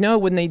 says, you know,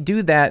 when they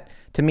do that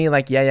to me,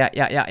 like,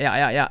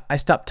 yeah, I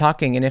stop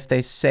talking. And if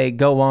they say,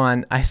 go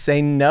on, I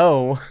say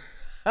no.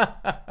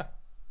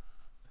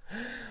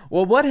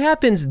 Well, what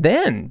happens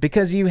then?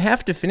 Because you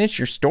have to finish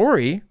your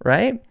story,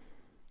 right?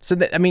 So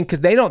that, I mean, because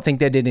they don't think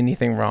they did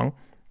anything wrong.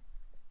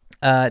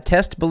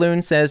 Test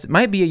Balloon says,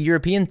 might be a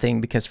European thing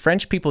because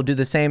French people do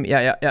the same.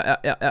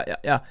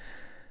 Yeah.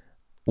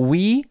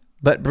 We,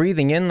 but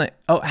breathing in like,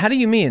 oh, how do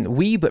you mean?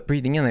 We, but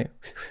breathing in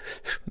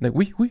like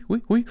we,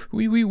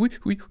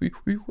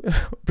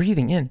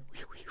 breathing in.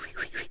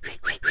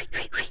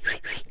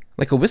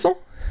 Like a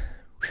whistle?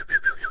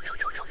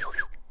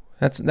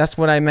 That's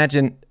what I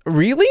imagine.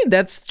 Really?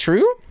 That's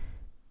true?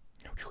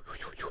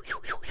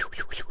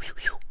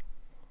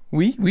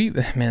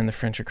 Man, the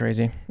French are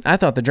crazy. I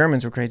thought the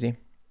Germans were crazy.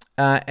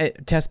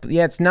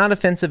 It's not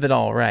offensive at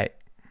all, right?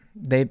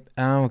 They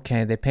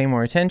pay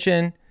more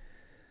attention.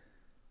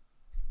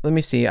 Let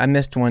me see. I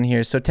missed one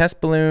here. So Test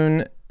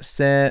Balloon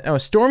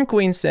said, Storm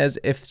Queen says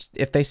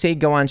if they say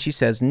go on, she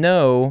says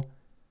no,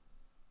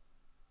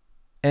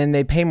 and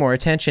they pay more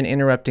attention,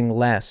 interrupting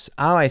less.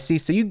 Oh, I see.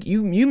 So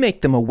you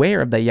make them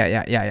aware of the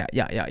yeah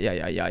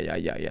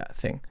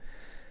thing.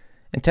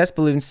 And Test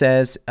Balloon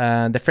says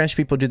the French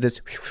people do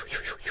this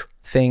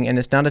thing, and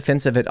it's not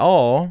offensive at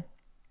all.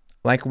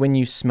 Like when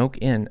you smoke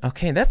in.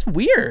 Okay, that's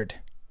weird.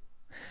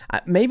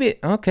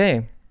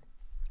 Okay.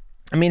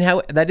 I mean,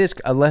 how that is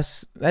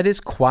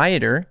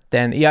quieter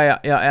than yeah.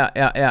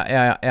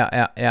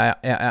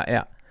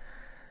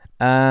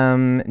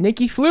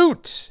 Nikki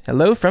Flute,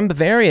 hello from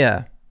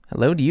Bavaria.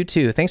 Hello to you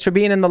too. Thanks for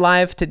being in the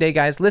live today,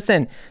 guys.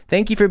 Listen,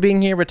 thank you for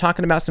being here. We're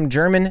talking about some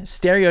German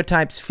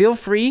stereotypes. Feel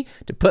free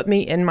to put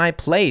me in my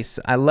place.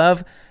 I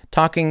love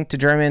talking to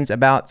Germans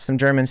about some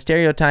German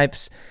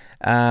stereotypes.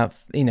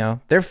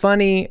 They're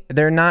funny.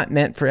 They're not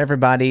meant for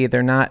everybody.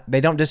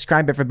 They don't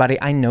describe everybody.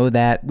 I know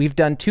that. We've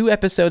done 2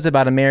 episodes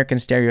about American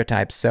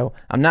stereotypes, so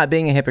I'm not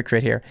being a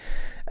hypocrite here.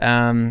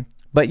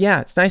 But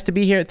yeah, it's nice to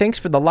be here. Thanks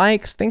for the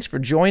likes. Thanks for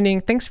joining.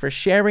 Thanks for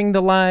sharing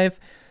the live.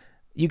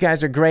 You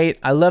guys are great.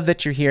 I love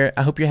that you're here.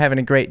 I hope you're having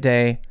a great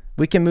day.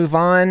 We can move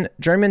on.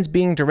 Germans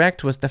being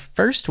direct was the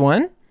first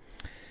one.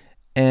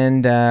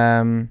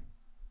 And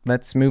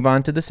let's move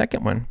on to the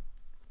second one.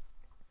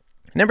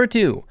 Number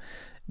 2.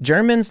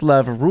 Germans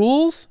love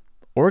rules,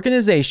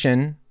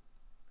 organization,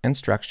 and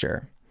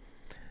structure.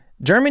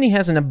 Germany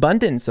has an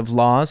abundance of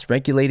laws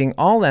regulating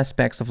all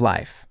aspects of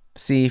life.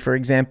 See, for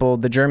example,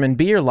 the German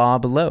beer law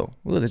below.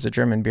 Ooh, there's a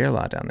German beer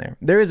law down there.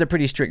 There is a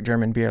pretty strict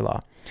German beer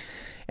law.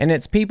 And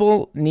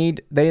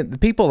the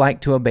people like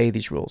to obey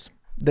these rules.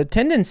 The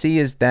tendency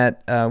is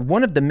that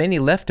one of the many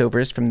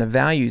leftovers from the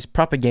values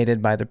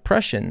propagated by the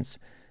Prussians.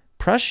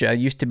 Prussia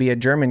used to be a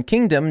German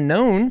kingdom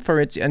known for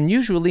its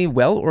unusually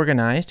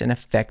well-organized and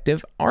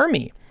effective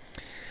army.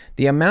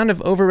 The amount of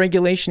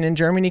overregulation in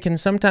Germany can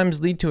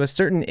sometimes lead to a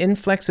certain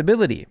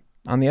inflexibility.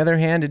 On the other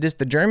hand, it is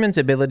the Germans'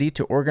 ability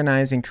to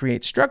organize and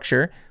create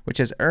structure which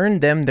has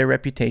earned them their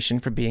reputation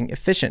for being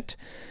efficient.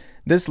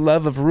 This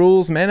love of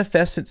rules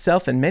manifests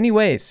itself in many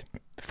ways.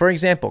 For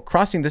example,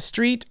 crossing the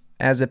street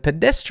as a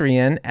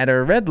pedestrian at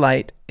a red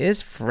light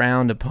is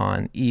frowned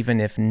upon, even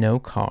if no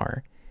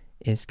car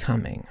is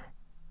coming.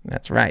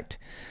 That's right.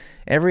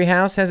 Every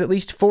house has at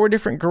least 4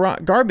 different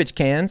garbage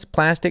cans: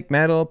 plastic,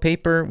 metal,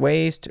 paper,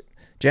 waste,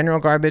 general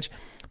garbage.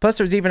 Plus,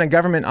 there's even a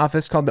government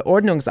office called the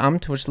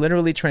Ordnungsamt, which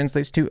literally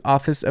translates to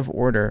Office of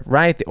Order.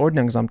 Right, the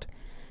Ordnungsamt.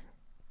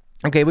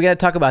 Okay, we got to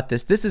talk about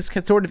this. This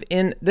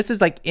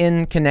is like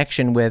in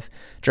connection with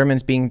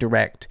Germans being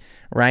direct,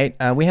 right?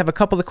 We have a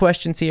couple of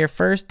questions here.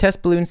 First,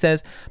 Test Balloon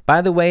says,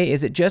 by the way,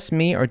 is it just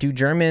me or do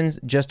Germans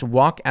just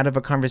walk out of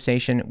a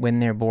conversation when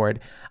they're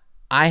bored?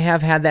 I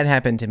have had that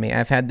happen to me.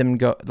 I've had them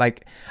go,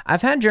 like,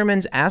 I've had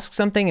Germans ask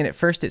something and at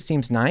first it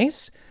seems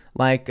nice,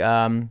 like,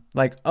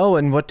 oh,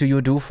 and what do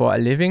you do for a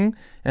living? And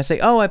I say,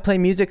 oh, I play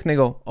music, and they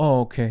go,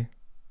 oh, okay.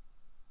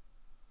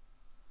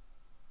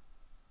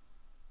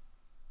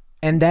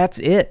 And that's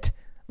it.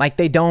 Like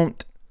they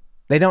don't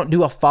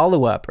do a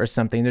follow-up or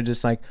something. They're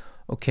just like,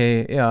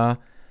 okay, yeah.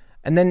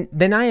 And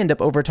then I end up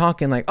over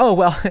talking like, oh,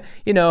 well,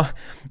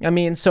 I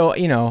mean, so,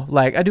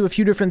 like I do a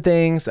few different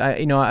things.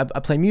 I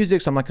play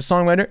music, so I'm like a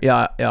songwriter.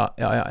 Yeah.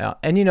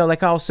 And,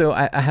 like also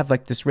I have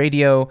like this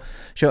radio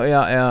show.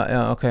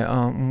 Yeah. Okay.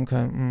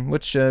 Okay.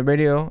 Which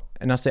radio?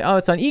 And I'll say, oh,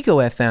 it's on Ego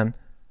FM.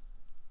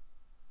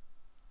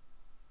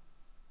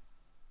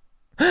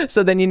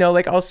 So then,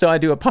 like also I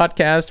do a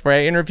podcast where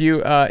I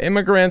interview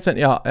immigrants and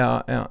yeah.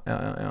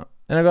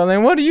 And I go,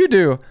 then what do you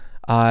do?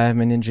 I'm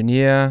an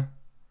engineer.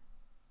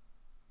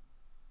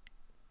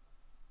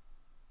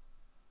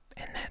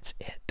 And that's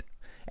it.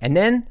 And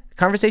then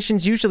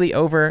conversation's usually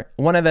over.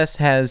 One of us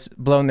has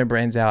blown their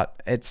brains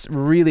out. It's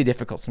really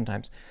difficult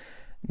sometimes.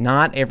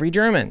 Not every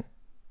German.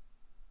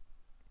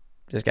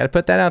 Just got to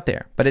put that out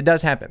there. But it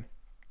does happen.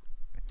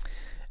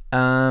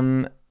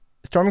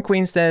 Storm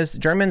Queen says,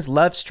 Germans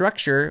love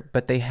structure,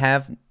 but they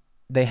have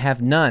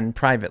none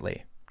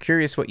privately.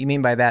 Curious what you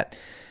mean by that.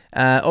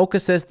 Oka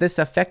says, this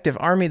effective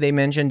army they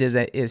mentioned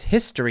is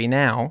history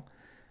now,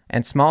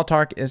 and small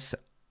talk is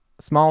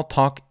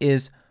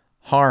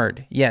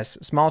hard. Yes,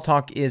 small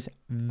talk is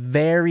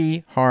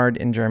very hard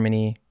in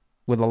Germany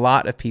with a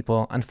lot of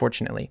people,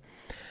 unfortunately.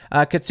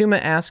 Katsuma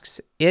asks,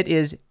 it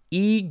is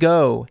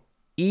ego.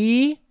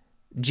 E-G-O,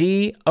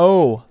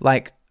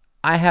 like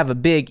I have a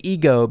big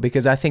ego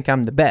because I think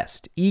I'm the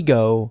best.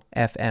 Ego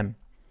FM.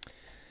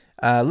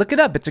 Look it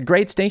up. It's a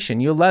great station.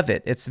 You'll love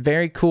it. It's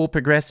very cool,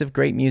 progressive,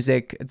 great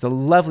music. It's a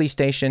lovely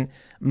station.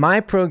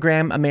 My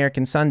program,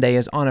 American Sunday,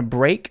 is on a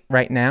break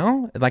right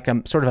now, like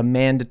a sort of a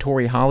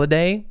mandatory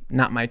holiday.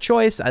 Not my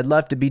choice. I'd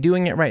love to be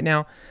doing it right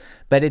now.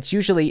 But it's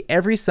usually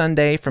every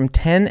Sunday from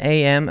 10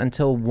 a.m.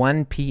 until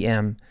 1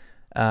 p.m.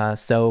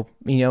 So,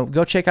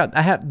 go check out.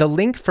 I have the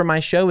link for my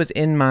show is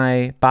in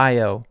my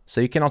bio. So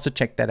you can also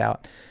check that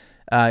out.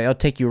 It'll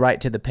take you right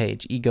to the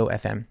page, Ego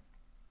FM.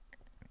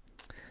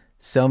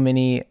 So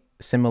many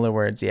similar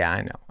words.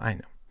 Yeah, I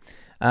know.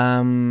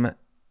 And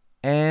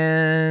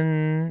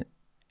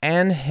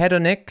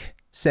Hedonic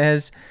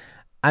says,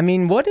 I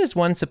mean, what is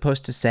one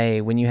supposed to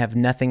say when you have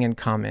nothing in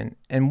common?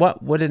 And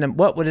what would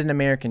an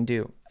American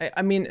do?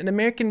 I mean, an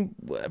American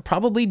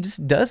probably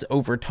just does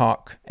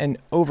overtalk and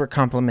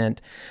overcompliment.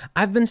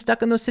 I've been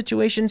stuck in those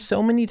situations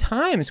so many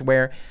times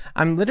where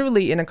I'm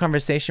literally in a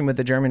conversation with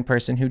a German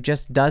person who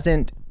just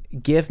doesn't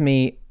give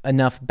me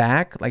enough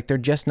back. Like they're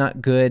just not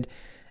good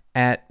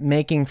at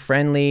making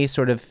friendly,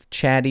 sort of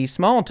chatty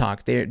small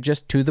talk. They're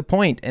just to the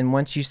point. And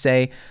once you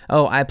say,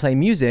 oh, I play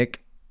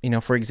music,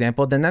 for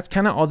example, then that's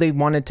kind of all they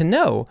wanted to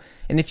know.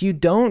 And if you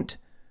don't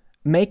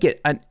make it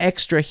an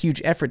extra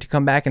huge effort to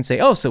come back and say,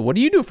 oh, so what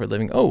do you do for a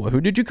living? Oh,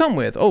 who did you come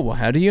with? Oh, well,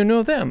 how do you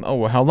know them? Oh,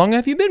 well, how long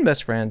have you been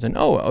best friends? And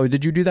oh,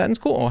 did you do that in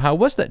school? Oh, how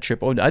was that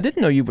trip? Oh, I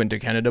didn't know you went to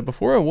Canada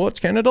before. Oh, what's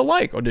Canada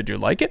like? Oh, did you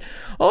like it?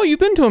 Oh, you've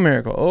been to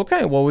America.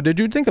 Okay, well, what did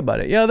you think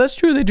about it? Yeah, that's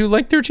true. They do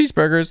like their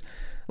cheeseburgers.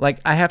 Like,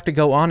 I have to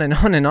go on and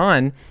on and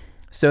on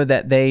so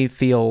that they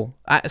feel,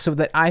 so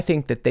that I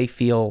think that they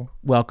feel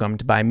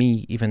welcomed by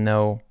me, even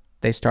though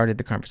they started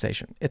the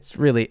conversation. It's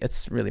really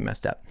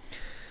messed up.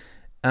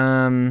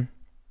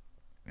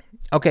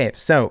 Okay,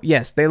 so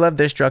yes, they love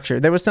their structure.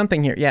 There was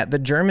something here. Yeah, the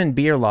German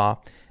beer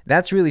law,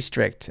 that's really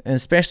strict. And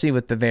especially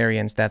with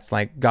Bavarians, that's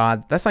like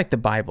God, that's like the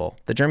Bible.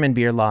 The German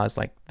beer law is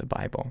like the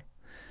Bible.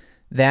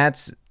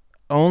 That's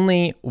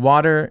only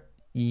water,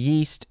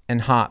 yeast,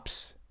 and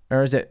hops.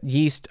 Or is it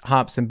yeast,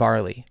 hops, and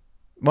barley?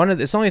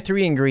 It's only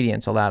 3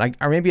 ingredients allowed.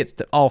 Or maybe it's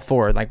all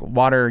 4, like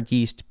water,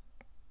 yeast.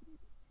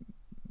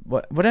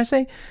 What did I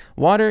say?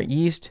 Water,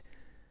 yeast,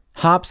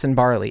 hops, and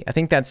barley. I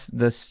think that's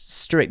the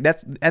strict.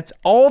 That's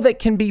all that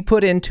can be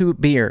put into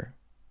beer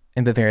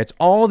in Bavaria. It's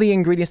all the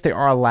ingredients that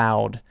are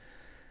allowed.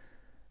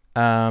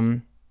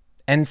 And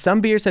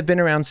some beers have been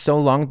around so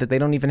long that they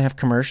don't even have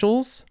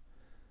commercials.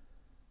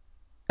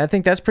 I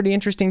think that's pretty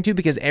interesting too,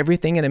 because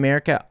everything in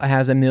America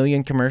has a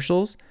million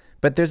commercials.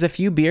 But there's a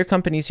few beer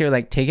companies here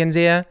like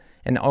Tegernseer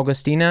and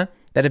Augustina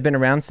that have been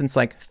around since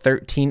like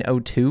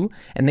 1302,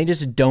 and they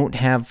just don't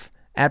have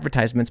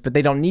advertisements, but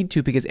they don't need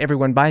to because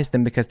everyone buys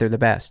them because they're the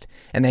best.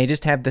 And they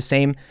just have the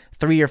same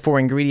 3 or 4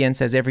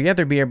 ingredients as every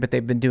other beer, but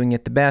they've been doing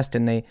it the best,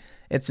 and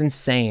it's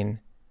insane.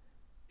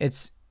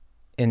 It's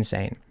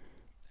insane.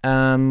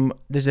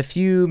 There's a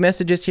few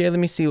messages here. Let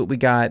me see what we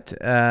got.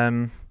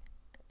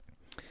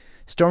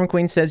 Storm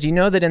Queen says, you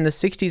know that in the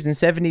 60s and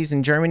 70s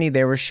in Germany,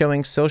 they were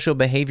showing social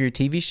behavior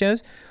TV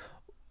shows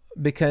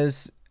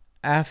because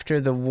after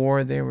the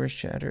war, they were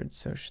shattered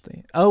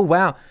socially. Oh,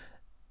 wow.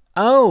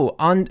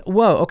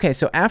 Whoa, okay,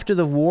 so after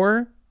the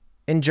war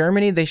in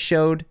Germany, they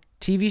showed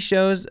TV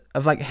shows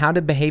of like how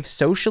to behave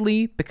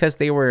socially because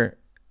they were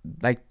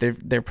like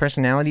their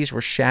personalities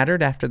were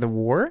shattered after the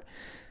war.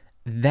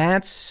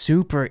 That's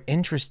super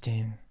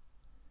interesting.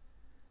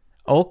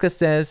 Olka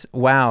says,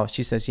 wow.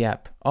 She says,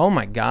 yep. Oh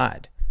my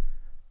God.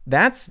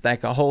 That's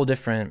like a whole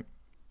different,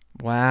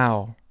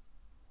 wow.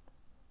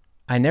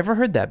 I never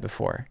heard that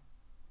before.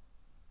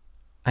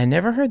 In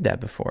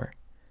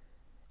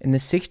the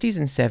 60s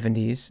and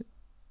 70s,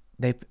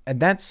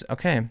 that's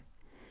okay.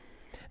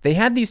 They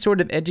had these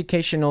sort of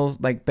educational,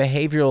 like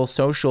behavioral,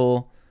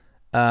 social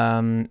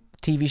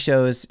TV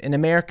shows in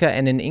America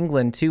and in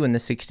England too in the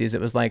 60s. It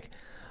was like,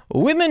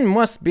 women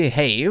must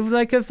behave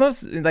like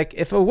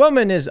if a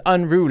woman is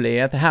unruly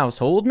at the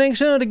household, make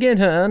sure to get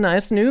her a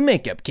nice new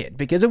makeup kit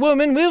because a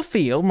woman will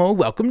feel more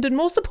welcomed and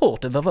more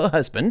supportive of her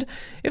husband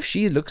if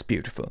she looks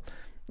beautiful.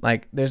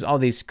 Like, there's all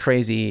these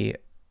crazy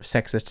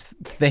sexist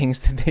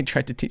things that they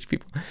tried to teach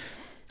people.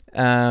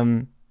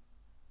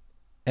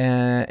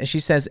 She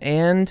says,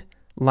 and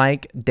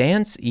like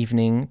dance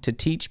evening to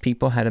teach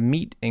people how to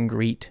meet and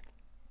greet.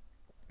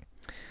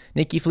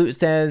 Nikki Flute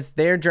says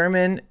they're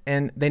German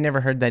and they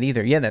never heard that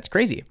either. Yeah, that's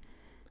crazy.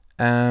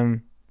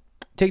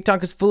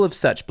 TikTok is full of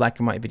such black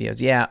and white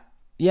videos. Yeah.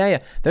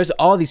 There's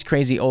all these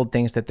crazy old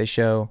things that they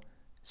show.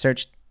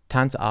 Search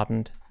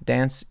Tanzabend,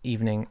 dance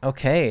evening.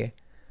 Okay.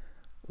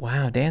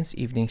 Wow, dance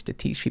evenings to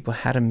teach people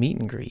how to meet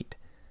and greet.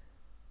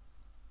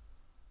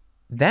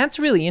 That's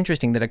really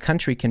interesting that a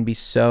country can be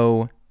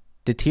so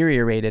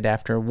deteriorated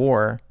after a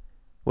war,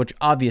 which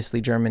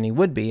obviously Germany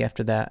would be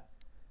after that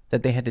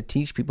they had to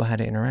teach people how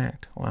to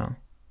interact. Wow.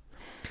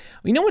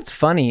 You know what's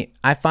funny?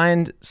 I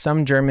find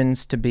some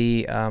Germans to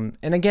be, and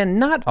again,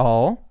 not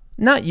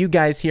you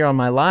guys here on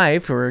my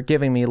live who are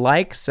giving me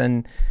likes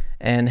and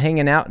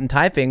hanging out and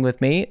typing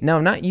with me.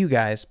 No, not you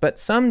guys, but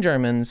some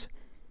Germans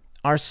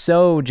are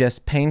so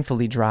just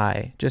painfully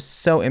dry, just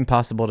so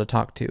impossible to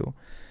talk to.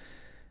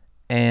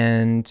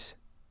 And,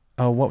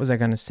 what was I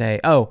going to say?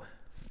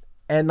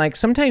 And like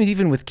sometimes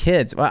even with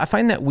kids, I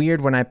find that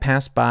weird when I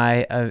pass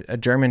by a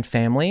German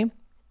family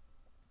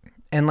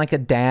and like a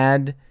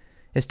dad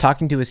is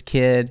talking to his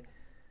kid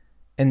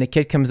and the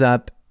kid comes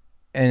up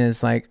and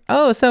is like,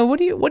 oh, so what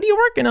are you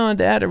working on,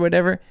 Dad, or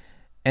whatever.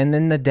 And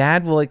then the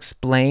dad will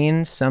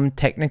explain some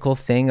technical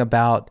thing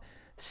about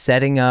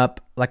setting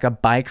up like a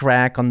bike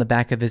rack on the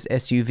back of his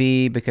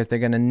SUV because they're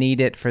going to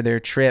need it for their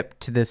trip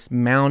to this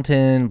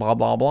mountain, blah,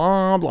 blah,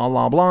 blah, blah,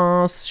 blah,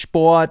 blah,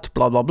 Sport,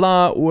 blah, blah,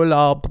 blah,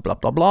 Urlaub, blah,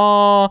 blah,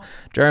 blah,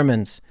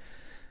 Germans.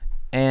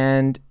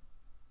 And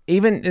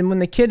when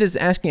the kid is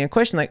asking a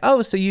question like,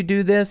 oh, so you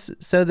do this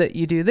so that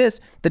you do this,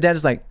 the dad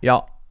is like,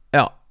 ja,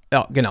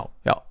 genau,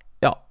 ja.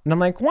 And I'm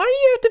like, why do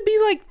you have to be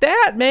like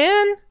that,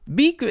 man?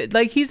 Be good.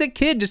 Like, he's a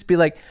kid. Just be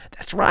like,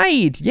 that's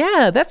right.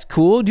 Yeah, that's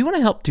cool. Do you want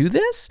to help do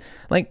this?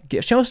 Like,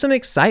 show some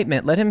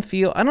excitement. Let him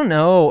feel, I don't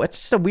know. It's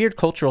just a weird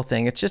cultural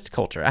thing. It's just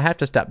culture. I have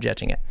to stop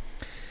judging it.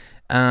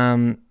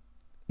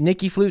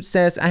 Nikki Flute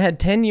says, I had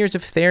 10 years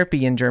of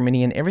therapy in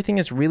Germany and everything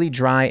is really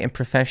dry and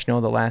professional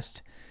the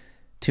last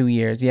 2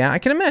 years. Yeah, I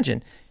can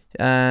imagine.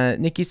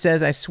 Nikki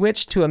says, I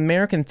switched to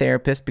American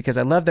therapist because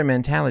I love their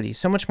mentality.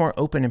 So much more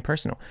open and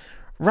personal.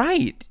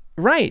 Right.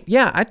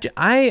 Yeah,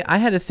 I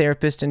had a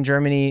therapist in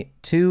Germany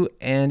too,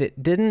 and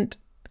it didn't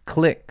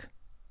click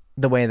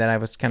the way that I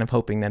was kind of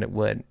hoping that it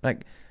would.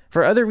 Like,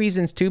 for other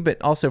reasons too,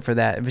 but also for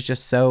that. It was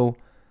just so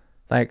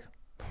like,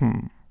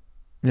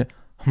 yeah.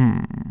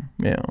 And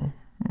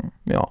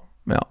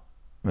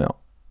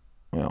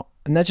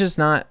that's just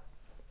not,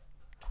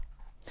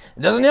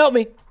 it doesn't help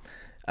me.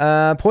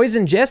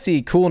 Poison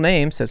Jesse, cool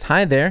name, says,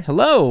 hi there.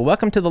 Hello,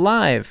 welcome to the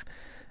live.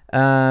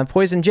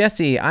 Poison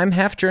Jesse, I'm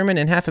half German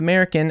and half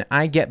American.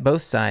 I get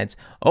both sides.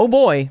 Oh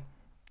boy,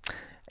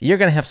 you're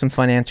going to have some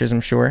fun answers,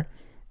 I'm sure.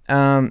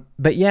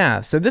 But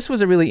yeah, so this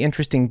was a really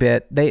interesting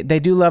bit. They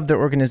do love their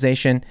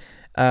organization.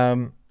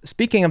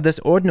 Speaking of this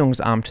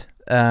Ordnungsamt,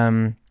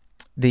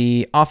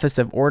 the Office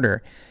of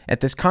Order, at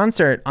this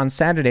concert on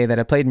Saturday that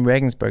I played in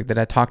Regensburg that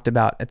I talked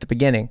about at the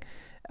beginning,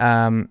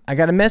 I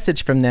got a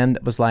message from them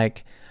that was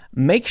like,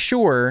 make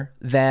sure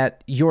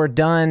that you're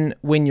done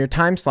when your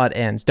time slot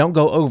ends. Don't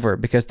go over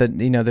because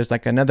there's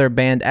like another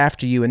band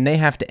after you and they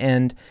have to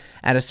end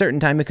at a certain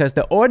time because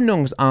the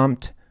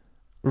Ordnungsamt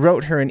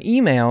wrote her an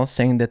email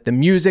saying that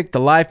the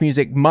live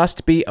music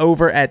must be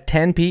over at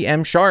 10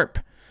 p.m. sharp.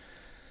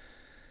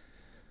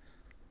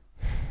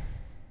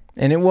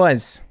 And it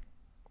was.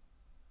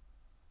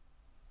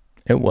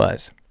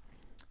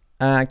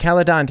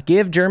 Caledont,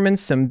 give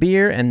Germans some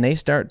beer and they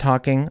start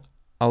talking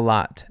a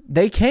lot.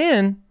 They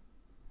can.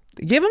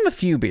 Give them a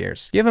few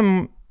beers. Give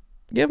them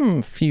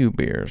a few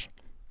beers.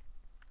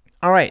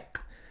 All right.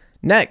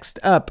 Next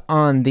up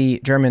on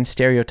the German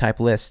stereotype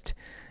list.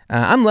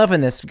 I'm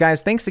loving this.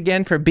 Guys, thanks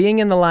again for being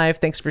in the live.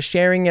 Thanks for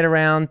sharing it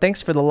around.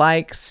 Thanks for the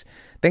likes.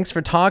 Thanks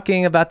for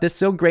talking about this.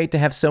 So great to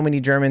have so many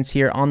Germans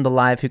here on the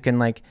live who can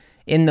like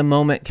in the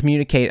moment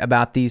communicate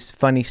about these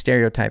funny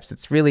stereotypes.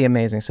 It's really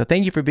amazing. So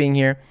thank you for being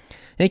here.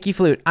 Nikki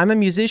Flute, I'm a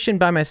musician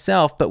by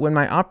myself, but when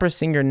my opera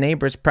singer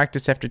neighbors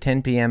practice after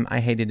 10 p.m., I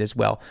hate it as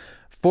well.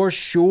 For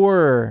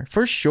sure.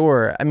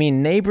 I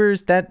mean,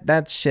 neighbors,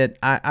 that shit,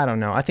 I don't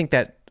know. I think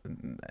that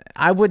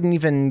I wouldn't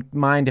even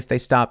mind if they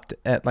stopped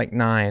at like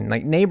 9.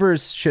 Like,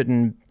 neighbors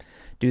shouldn't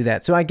do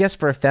that. So I guess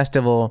for a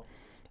festival,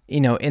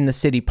 in the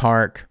city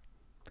park,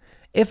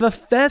 if a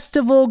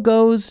festival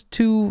goes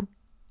to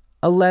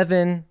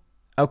 11,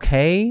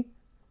 okay.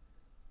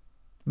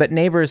 But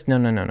neighbors,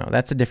 no.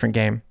 That's a different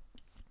game.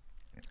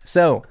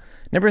 So,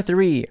 number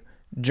 3,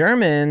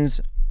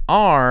 Germans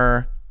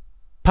are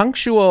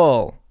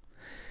punctual.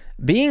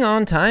 Being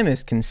on time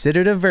is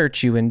considered a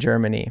virtue in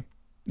Germany.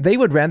 They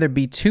would rather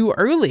be too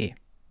early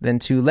than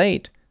too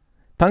late.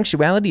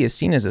 Punctuality is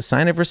seen as a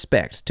sign of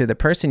respect to the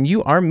person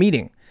you are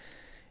meeting.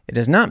 It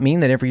does not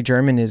mean that every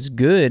German is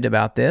good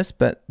about this,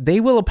 but they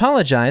will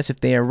apologize if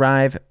they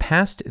arrive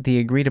past the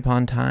agreed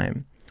upon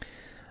time.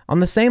 On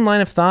the same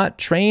line of thought,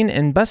 train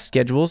and bus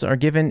schedules are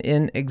given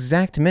in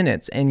exact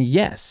minutes, and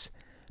yes,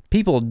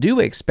 people do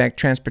expect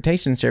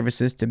transportation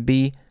services to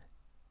be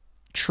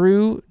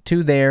true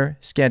to their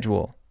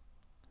schedule.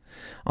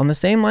 On the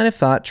same line of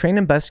thought, train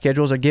and bus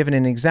schedules are given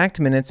in exact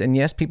minutes, and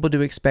yes, people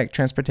do expect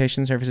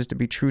transportation services to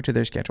be true to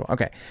their schedule.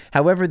 Okay.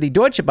 However, the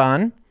Deutsche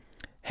Bahn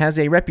has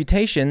a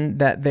reputation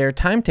that their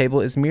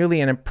timetable is merely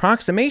an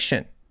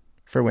approximation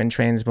for when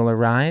trains will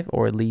arrive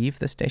or leave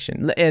the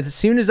station. As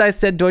soon as I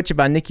said Deutsche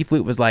Bahn, Nikki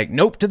Flute was like,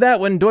 nope to that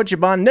one. Deutsche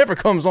Bahn never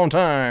comes on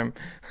time.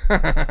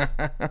 Yeah,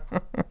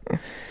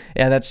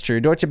 that's true.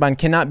 Deutsche Bahn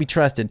cannot be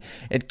trusted.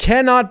 It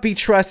cannot be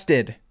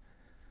trusted.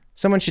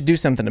 Someone should do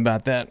something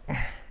about that.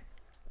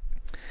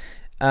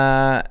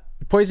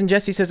 Poison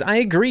Jesse says, I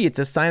agree. It's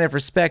a sign of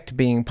respect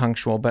being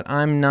punctual, but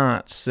I'm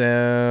not.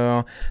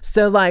 So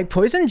like,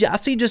 Poison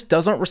Jesse just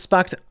doesn't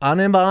respect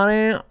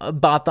anybody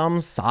but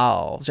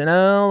themselves,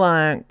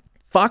 like,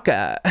 fuck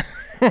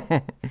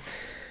it.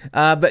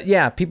 But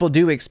yeah, people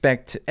do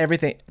expect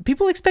everything.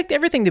 People expect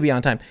everything to be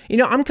on time.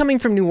 I'm coming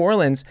from New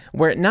Orleans,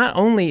 where not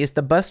only is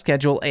the bus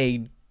schedule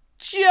a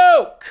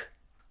joke,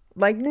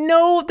 like,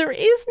 no, there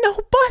is no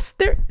bus.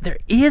 There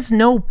is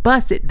no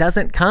bus. It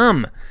doesn't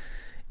come.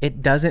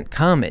 It doesn't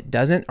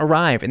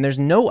arrive. And there's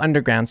no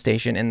underground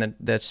station. And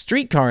the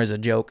streetcar is a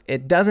joke.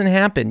 It doesn't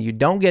happen. You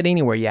don't get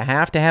anywhere. You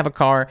have to have a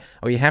car,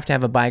 or you have to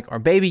have a bike, or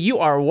baby, you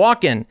are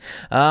walking.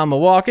 I'm a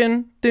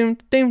walking. Doom,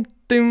 doom,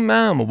 doom.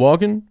 I'm a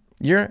walking.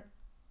 You're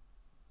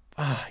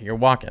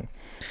walking.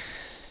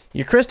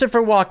 You're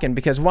Christopher Walken.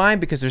 Because why?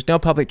 Because there's no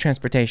public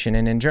transportation.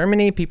 And in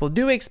Germany, people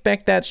do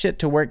expect that shit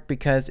to work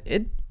because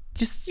it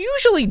just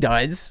usually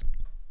does.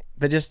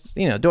 But just,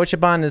 Deutsche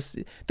Bahn is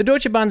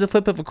a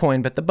flip of a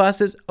coin, but the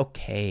bus is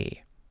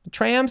okay. The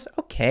tram's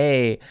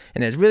okay.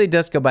 And it really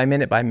does go by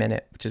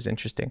minute, which is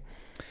interesting.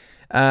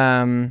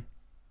 A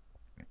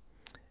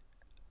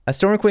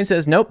Storm Queen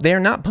says, nope, they are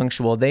not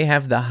punctual. They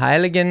have the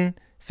Heiligen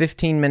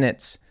 15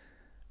 minutes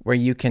where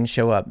you can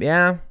show up.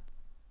 Yeah.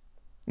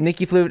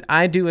 Nikki Flute,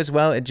 I do as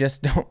well. It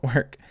just don't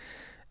work.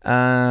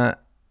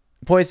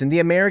 Poison, the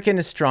American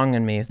is strong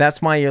in me.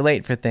 That's why you're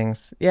late for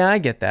things. Yeah, I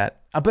get that.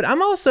 But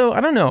I'm also, I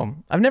don't know.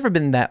 I've never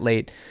been that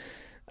late.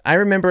 I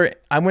remember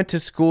I went to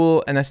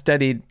school and I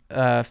studied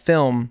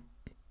film.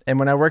 And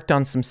when I worked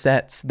on some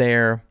sets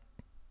there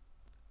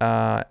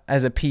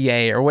as a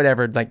PA or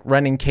whatever, like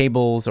running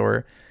cables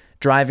or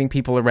driving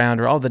people around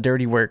or all the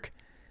dirty work,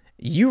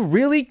 you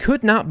really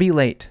could not be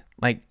late.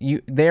 Like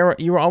you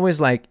were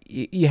always like,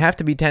 you have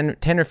to be 10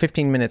 or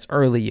 15 minutes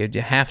early.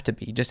 You have to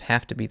be, you just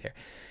have to be there.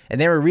 And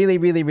they were really,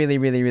 really, really,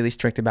 really, really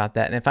strict about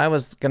that. And if I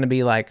was going to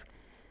be like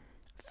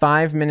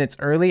 5 minutes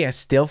early, I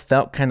still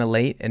felt kind of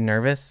late and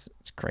nervous.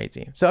 It's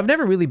crazy. So I've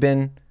never really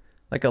been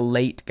like a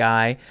late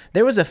guy.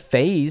 There was a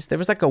phase, there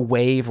was like a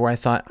wave where I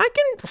thought, I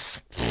can,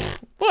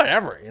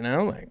 whatever,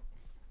 like,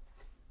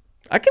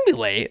 I can be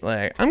late.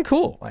 Like, I'm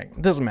cool. Like,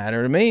 it doesn't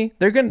matter to me.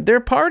 They're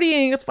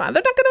partying. It's fine.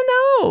 They're not going to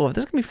know.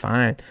 This is going to be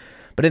fine.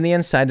 But in the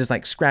inside is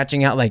like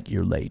scratching out like,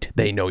 you're late.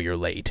 They know you're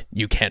late.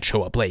 You can't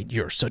show up late.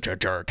 You're such a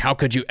jerk. How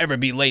could you ever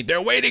be late?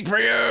 They're waiting for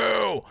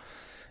you.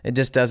 It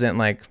just doesn't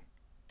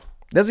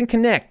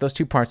connect. Those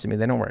two parts of me,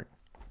 they don't work.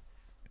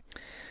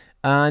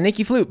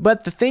 Nikki Flute.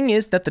 But the thing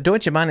is that the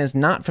Deutsche Bahn is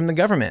not from the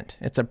government.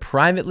 It's a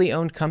privately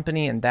owned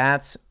company, and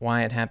that's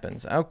why it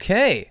happens.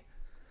 Okay.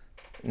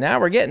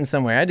 Now we're getting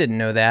somewhere. I didn't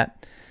know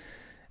that.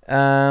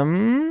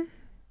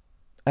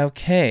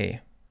 Okay.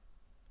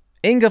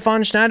 Inga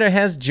von Schneider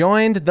has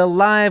joined the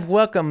live.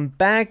 Welcome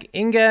back,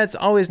 Inga. It's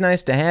always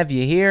nice to have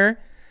you here.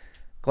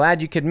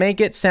 Glad you could make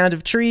it. Sound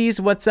of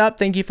Trees, what's up?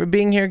 Thank you for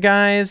being here,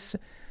 guys.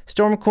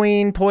 Storm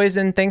Queen,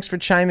 Poison, thanks for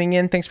chiming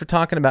in. Thanks for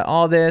talking about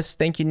all this.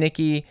 Thank you,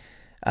 Nikki.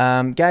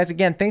 Guys,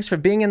 again, thanks for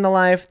being in the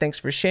live. Thanks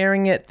for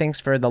sharing it. Thanks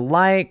for the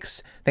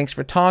likes. Thanks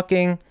for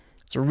talking.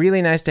 It's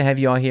really nice to have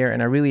you all here,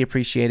 and I really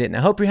appreciate it. And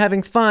I hope you're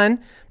having fun.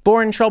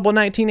 Born Trouble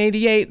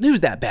 1988. Who's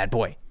that bad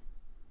boy?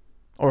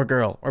 Or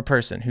girl or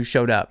person who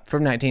showed up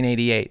from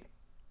 1988.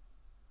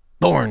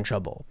 Born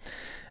Trouble.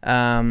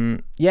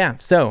 Yeah,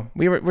 so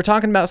we're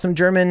talking about some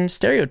German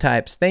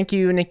stereotypes. Thank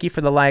you, Nikki,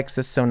 for the likes.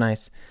 That's so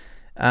nice.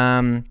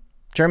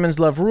 Germans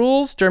love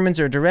rules. Germans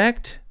are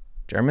direct.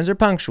 Germans are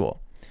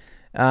punctual.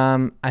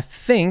 I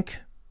think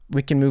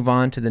we can move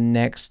on to the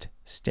next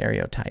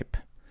stereotype,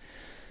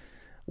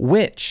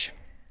 which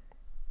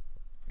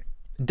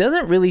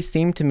doesn't really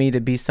seem to me to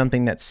be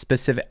something that's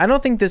specific. I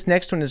don't think this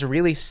next one is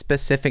really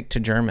specific to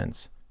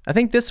Germans. I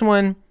think this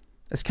one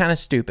is kind of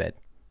stupid,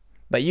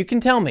 but you can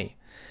tell me.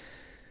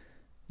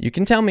 You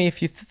can tell me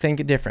if you think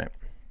it different.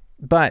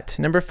 But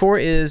number 4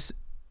 is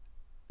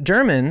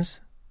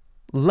Germans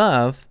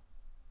love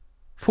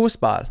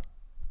Fußball,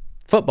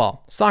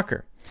 football,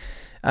 soccer.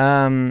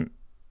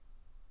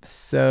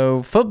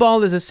 So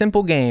football is a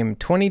simple game.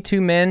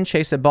 22 men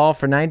chase a ball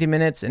for 90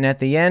 minutes, and at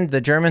the end,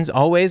 the Germans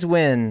always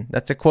win.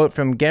 That's a quote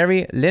from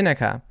Gary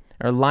Lineker,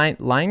 or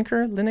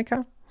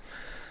Lineker?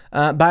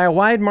 By a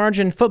wide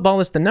margin,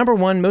 football is the number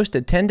 1 most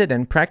attended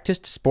and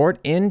practiced sport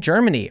in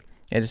Germany.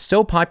 It is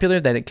so popular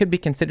that it could be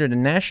considered a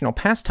national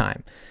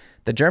pastime.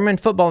 The German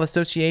Football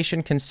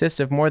Association consists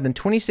of more than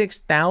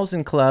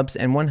 26,000 clubs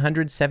and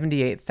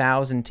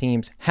 178,000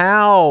 teams.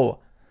 How?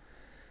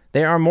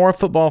 There are more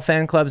football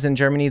fan clubs in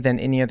Germany than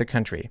any other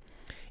country.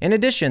 In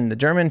addition, the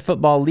German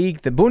football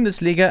league, the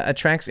Bundesliga,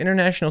 attracts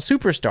international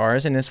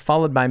superstars and is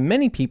followed by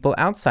many people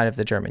outside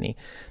of Germany.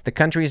 The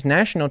country's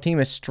national team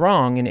is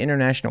strong in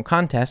international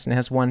contests and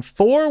has won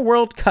 4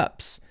 World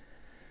Cups.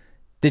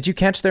 Did you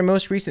catch their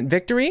most recent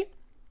victory?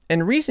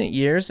 In recent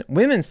years,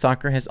 women's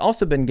soccer has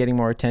also been getting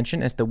more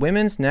attention as the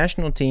women's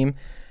national team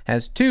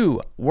has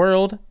 2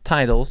 world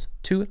titles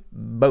to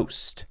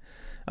boast.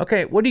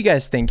 Okay, what do you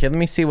guys think here? Let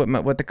me see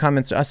what the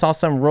comments are. I saw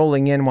some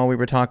rolling in while we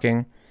were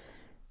talking.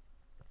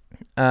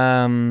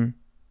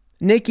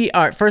 Nikki,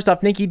 all right, first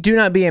off, Nikki, do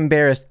not be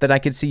embarrassed that I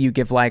could see you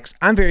give likes.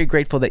 I'm very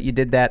grateful that you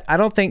did that. I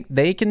don't think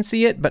they can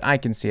see it, but I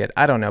can see it.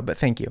 I don't know, but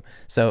thank you.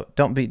 So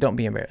don't be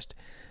embarrassed.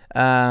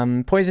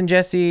 Poison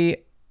Jesse,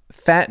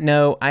 fat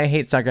no, I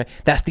hate soccer.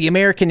 That's the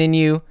American in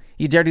you,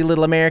 you dirty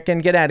little American.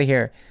 Get out of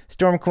here.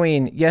 Storm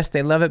Queen, yes,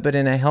 they love it, but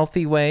in a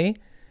healthy way.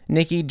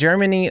 Nikki,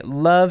 Germany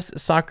loves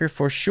soccer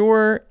for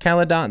sure.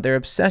 Caledon, they're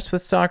obsessed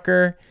with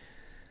soccer.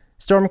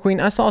 Storm Queen,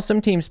 I saw some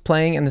teams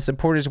playing and the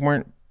supporters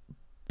weren't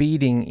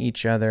beating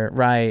each other.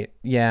 Right.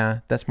 Yeah,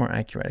 that's more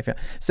accurate, I feel.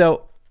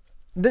 So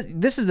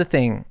this is the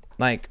thing.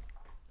 Like,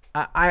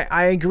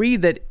 I agree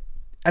that,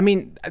 I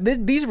mean,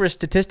 these were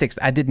statistics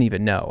I didn't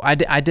even know.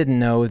 I didn't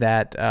know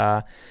that...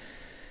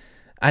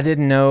 I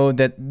didn't know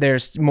that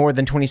there's more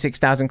than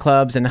 26,000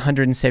 clubs and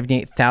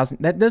 178,000.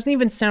 That doesn't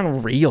even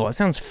sound real. It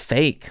sounds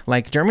fake.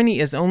 Like, Germany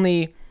is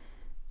only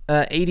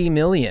 80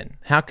 million.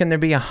 How can there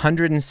be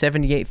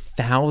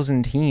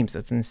 178,000 teams?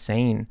 That's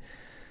insane.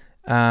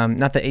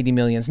 Not that 80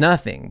 million is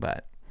nothing,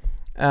 but...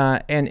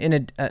 and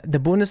the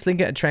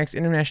Bundesliga attracts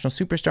international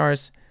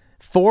superstars.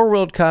 4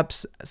 World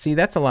Cups. See,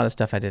 that's a lot of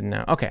stuff I didn't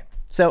know. Okay,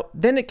 so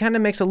then it kind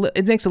of makes a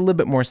little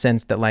bit more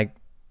sense that,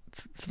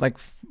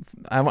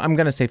 I'm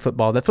going to say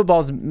football. That football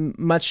is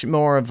much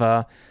more of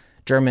a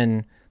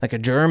German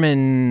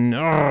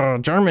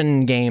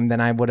game than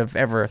I would have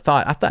ever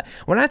thought. I thought,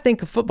 when I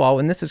think of football,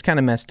 and this is kind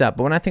of messed up,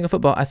 but when I think of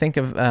football, I think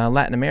of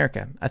Latin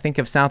America. I think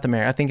of South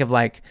America. I think of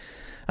I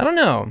don't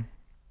know.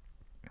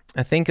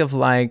 I think of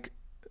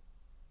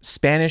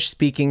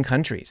Spanish-speaking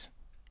countries.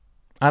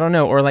 I don't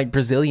know, or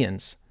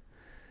Brazilians.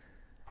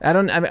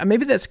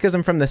 Maybe that's because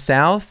I'm from the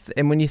South,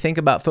 and when you think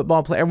about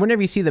football player,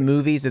 whenever you see the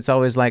movies, it's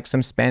always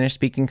some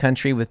Spanish-speaking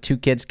country with 2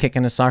 kids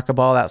kicking a soccer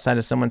ball outside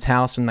of someone's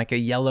house on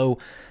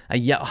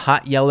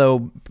hot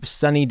yellow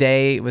sunny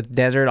day with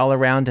desert all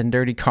around and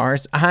dirty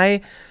cars.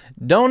 I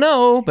don't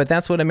know, but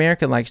that's what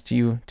America likes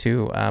to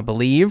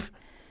believe.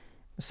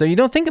 So you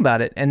don't think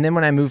about it. And then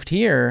when I moved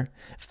here,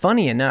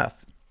 funny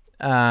enough,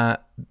 I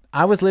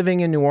was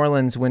living in New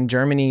Orleans when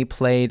Germany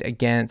played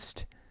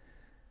against,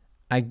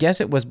 I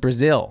guess it was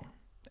Brazil,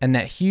 and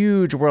that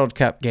huge World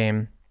Cup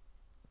game.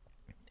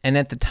 And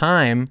at the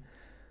time,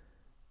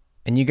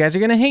 and you guys are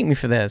going to hate me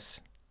for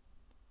this,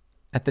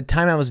 at the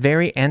time I was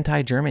very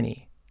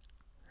anti-Germany.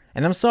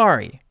 And I'm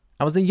sorry,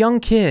 I was a young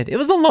kid. It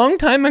was a long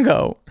time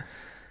ago.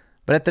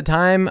 But at the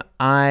time,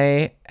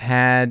 I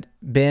had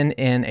been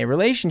in a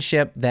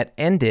relationship that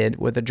ended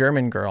with a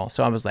German girl.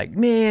 So I was like,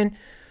 man,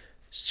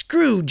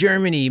 screw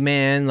Germany,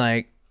 man.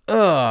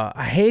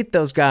 I hate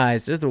those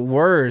guys. They're the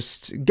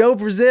worst. Go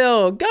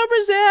Brazil. Go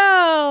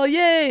Brazil.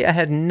 Yay. I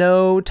had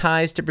no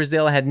ties to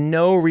Brazil. I had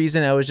no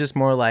reason. I was just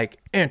more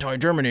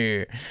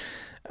anti-Germany.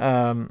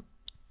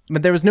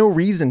 But there was no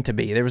reason to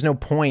be. There was no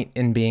point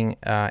in being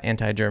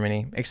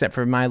anti-Germany, except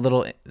for my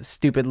little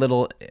stupid,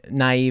 little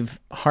naive,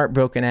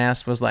 heartbroken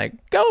ass was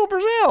go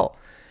Brazil.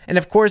 And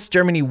of course,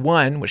 Germany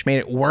won, which made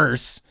it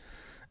worse.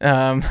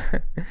 But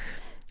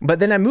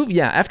then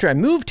after I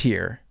moved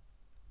here,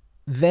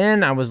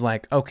 then I was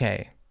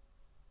okay,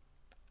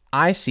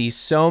 I see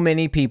so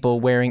many people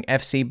wearing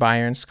FC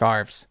Bayern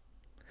scarves.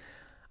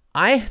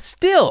 I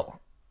still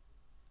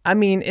I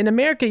mean, in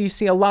America, you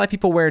see a lot of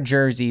people wear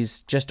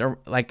jerseys just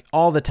like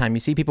all the time. You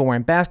see people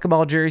wearing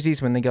basketball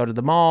jerseys when they go to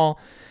the mall.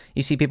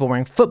 You see people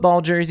wearing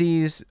football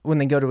jerseys when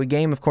they go to a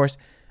game, of course.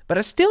 But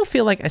I still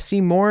feel like I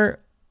see more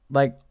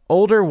like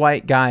older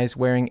white guys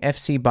wearing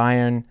FC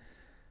Bayern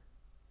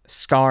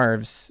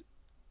scarves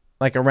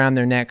like around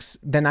their necks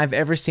than I've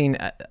ever seen.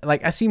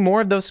 Like I see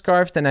more of those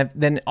scarves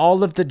than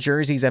all of the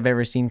jerseys I've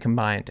ever seen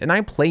combined. And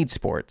I played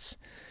sports.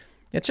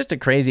 It's just a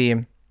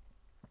crazy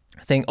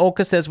thing.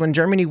 Olka says when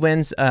Germany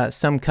wins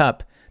some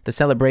cup, the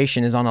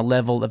celebration is on a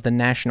level of the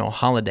national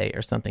holiday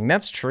or something.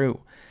 That's true.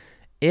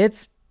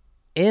 It's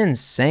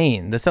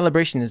insane. The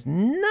celebration is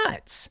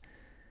nuts.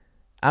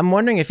 I'm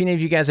wondering if any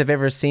of you guys have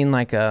ever seen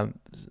like I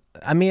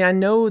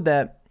know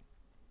that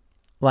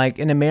like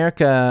in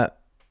America,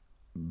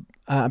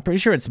 I'm pretty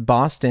sure it's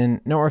Boston,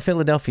 or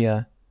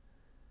Philadelphia.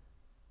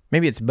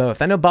 Maybe it's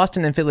both. I know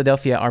Boston and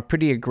Philadelphia are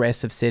pretty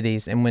aggressive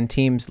cities, and when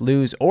teams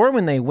lose or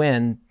when they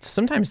win,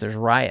 sometimes there's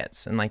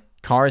riots and like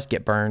cars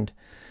get burned.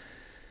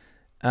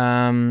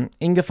 Inga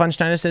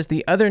Funsteiner says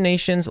the other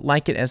nations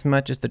like it as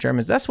much as the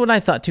Germans. That's what I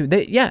thought too.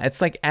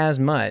 It's like as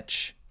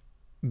much,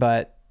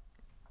 but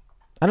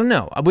I don't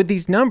know. With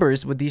these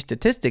numbers, with these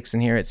statistics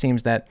in here, it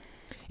seems that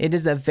it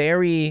is a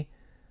very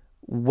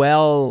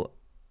well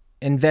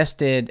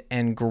invested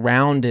and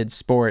grounded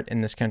sport in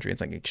this country.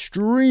 It's like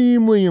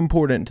extremely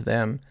important to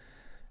them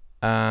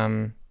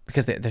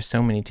because there's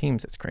so many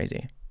teams. It's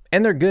crazy.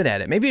 And they're good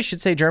at it. Maybe I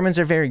should say Germans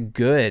are very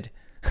good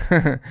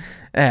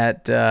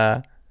at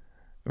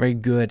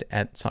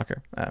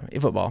soccer,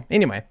 football.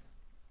 Anyway,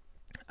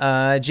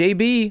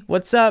 JB,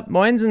 what's up?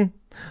 Moinsen.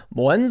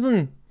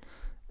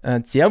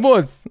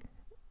 Servus.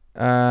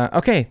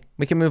 Okay,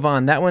 we can move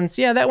on. That one's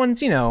not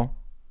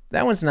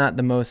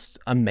the most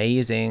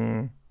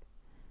amazing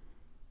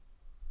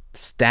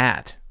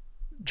stat.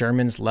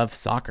 Germans love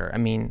soccer. I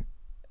mean,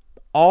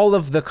 all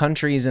of the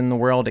countries in the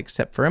world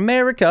except for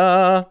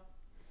America.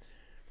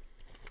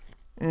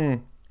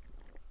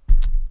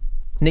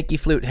 Nikki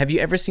Flute, have you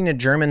ever seen a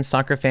German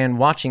soccer fan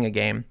watching a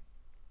game?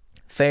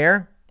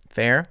 Fair.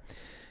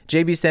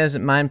 JB says,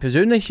 mein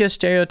persönlicher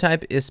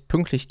Stereotyp ist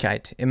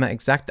Pünktlichkeit. Immer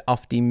exakt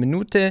auf die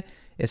Minute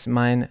ist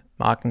mein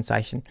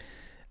Markenzeichen.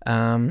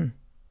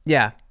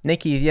 Yeah,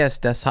 Nikki, yes,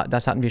 das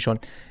hatten wir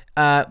schon.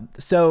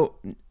 So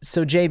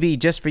JB,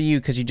 just for you,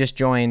 because you just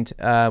joined,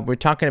 we're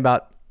talking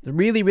about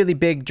really, really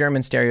big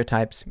German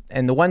stereotypes.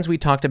 And the ones we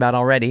talked about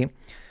already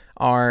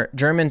are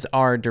Germans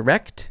are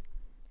direct.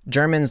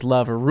 Germans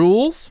love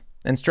rules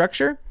and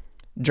structure.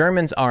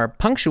 Germans are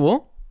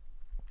punctual.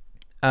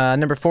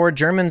 Number 4,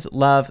 Germans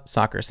love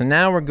soccer. So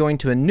now we're going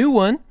to a new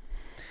one,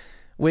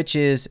 which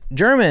is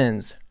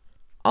Germans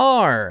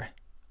are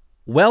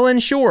well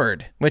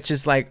insured, which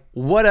is like,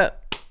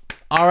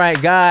 all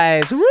right,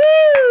 guys.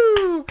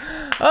 Woo!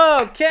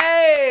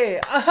 Okay.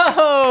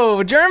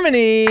 Oh,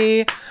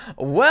 Germany.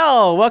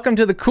 Well, welcome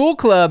to the cool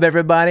club,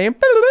 everybody.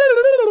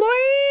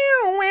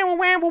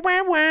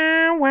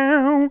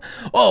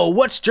 Oh,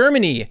 what's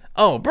Germany?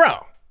 Oh,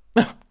 bro.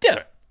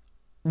 Dude.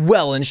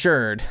 Well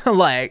insured.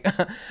 Like,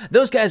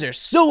 those guys are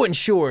so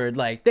insured.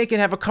 Like, they could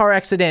have a car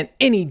accident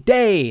any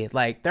day.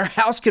 Like, their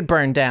house could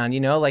burn down,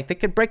 like they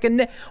could break a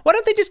neck. Why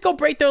don't they just go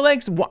break their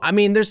legs? I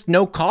mean, there's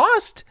no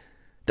cost.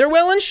 They're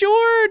well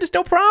insured. There's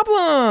no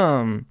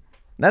problem.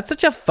 That's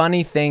such a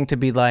funny thing to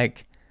be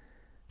like.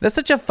 That's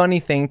such a funny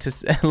thing to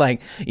say.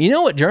 Like, you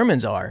know what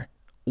Germans are?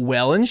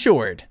 Well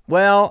insured.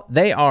 Well,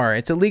 they are.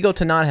 It's illegal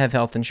to not have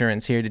health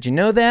insurance here. Did you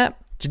know that?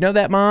 Did you know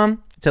that,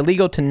 Mom? It's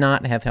illegal to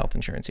not have health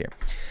insurance here.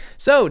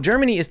 So,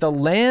 Germany is the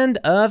land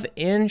of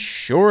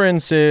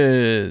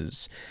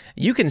insurances.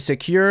 You can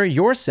secure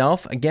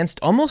yourself against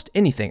almost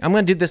anything. I'm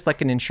going to do this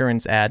like an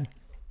insurance ad.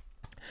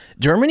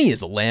 Germany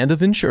is a land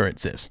of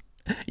insurances.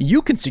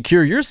 You can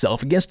secure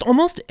yourself against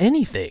almost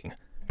anything.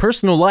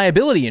 Personal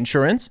liability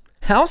insurance,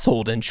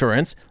 household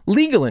insurance,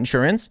 legal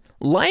insurance,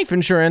 life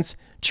insurance,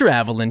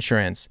 travel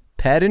insurance,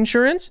 pet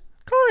insurance,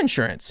 car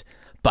insurance,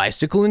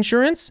 bicycle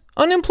insurance,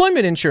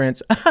 unemployment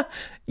insurance,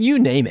 you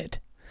name it.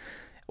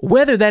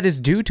 Whether that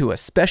is due to a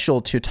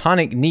special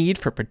Teutonic need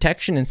for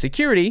protection and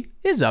security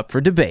is up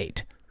for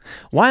debate.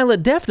 While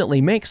it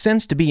definitely makes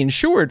sense to be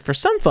insured for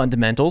some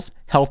fundamentals,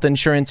 health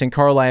insurance and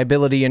car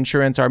liability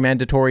insurance are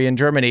mandatory in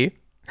Germany.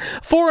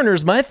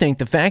 Foreigners might think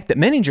the fact that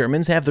many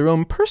Germans have their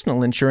own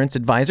personal insurance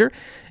advisor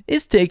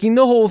is taking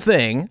the whole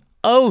thing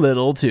a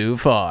little too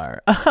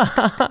far.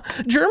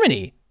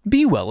 Germany,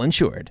 be well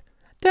insured.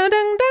 Dun,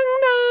 dun,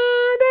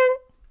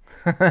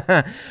 dun, dun,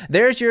 dun.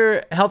 There's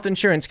your health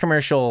insurance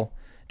commercial,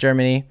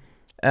 Germany.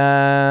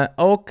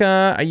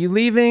 Olga, are you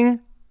leaving?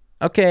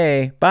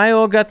 Okay, bye,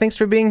 Olga. Thanks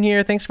for being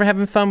here. Thanks for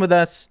having fun with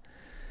us.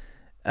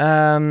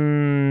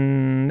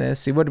 Let's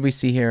see, what do we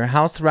see here?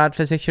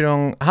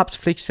 Hausratversicherung,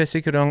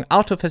 Haftpflichtversicherung,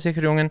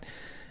 Autoversicherungen,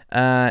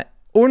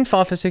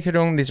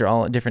 Unfallversicherung. These are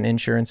all different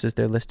insurances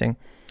they're listing.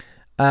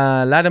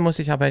 Leider muss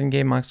ich arbeiten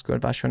gehen, Max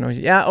gut, war schon.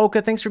 Yeah,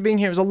 Olga, thanks for being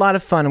here. It was a lot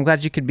of fun. I'm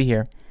glad you could be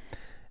here.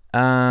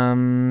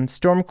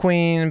 Storm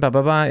Queen,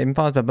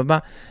 ebenfalls,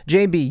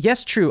 JB,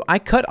 yes, true. I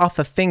cut off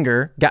a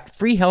finger, got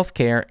free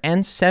healthcare,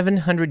 and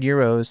 700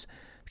 euros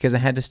because I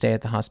had to stay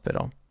at the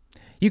hospital.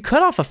 You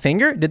cut off a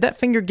finger? Did that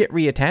finger get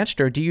reattached,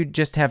 or do you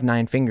just have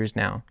 9 fingers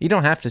now? You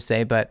don't have to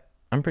say, but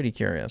I'm pretty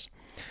curious.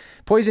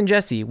 Poison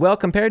Jesse, well,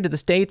 compared to the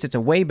States, it's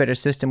a way better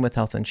system with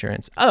health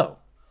insurance. Oh.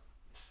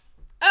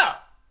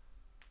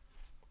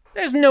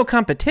 There's no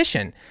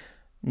competition.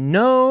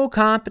 No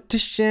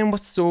competition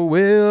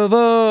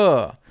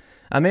whatsoever.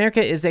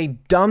 America is a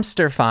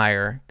dumpster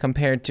fire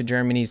compared to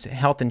Germany's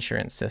health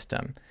insurance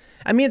system.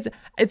 I mean,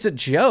 it's a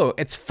joke.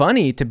 It's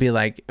funny to be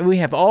like, we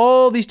have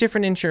all these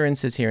different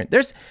insurances here.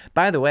 There's,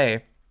 by the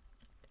way,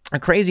 a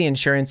crazy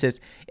insurance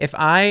is if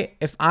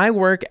I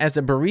work as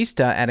a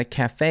barista at a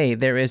cafe,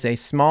 there is a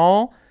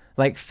small,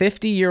 like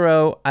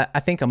 €50, I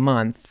think a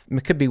month.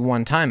 It could be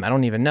one time. I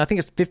don't even know. I think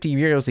it's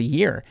 €50 a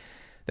year.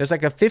 There's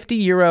like a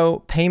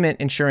 €50 payment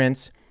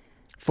insurance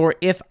for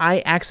if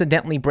I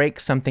accidentally break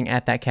something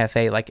at that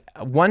cafe. Like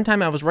one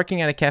time I was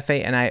working at a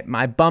cafe and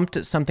I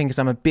bumped something because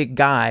I'm a big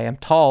guy. I'm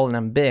tall and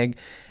I'm big.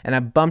 And I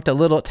bumped a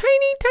little tiny,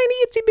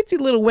 itsy bitsy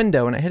little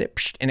window and I hit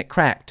it and it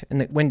cracked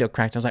and the window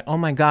cracked. I was like, oh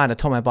my God. I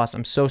told my boss,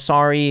 I'm so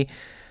sorry.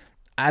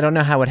 I don't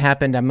know how it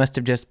happened. I must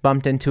have just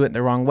bumped into it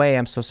the wrong way.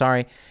 I'm so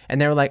sorry.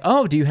 And they were like,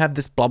 oh, do you have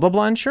this blah, blah,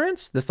 blah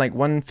insurance? This like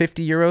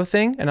 €150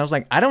 thing? And I was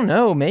like, I don't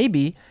know,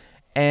 maybe.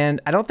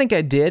 And I don't think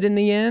I did in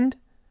the end.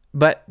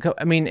 But,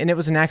 I mean, and it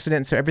was an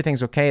accident, so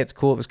everything's okay. It's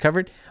cool. It was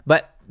covered.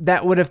 But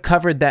that would have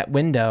covered that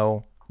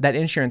window. That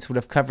insurance would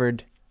have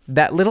covered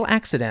that little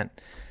accident.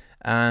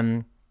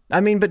 I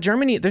mean, but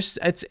Germany,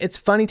 it's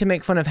funny to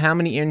make fun of how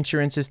many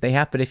insurances they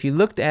have. But if you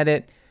looked at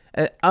it,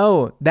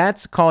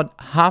 that's called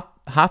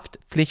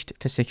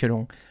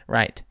Haftpflichtversicherung.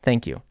 Right.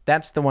 Thank you.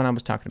 That's the one I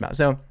was talking about.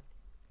 So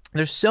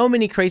there's so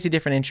many crazy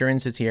different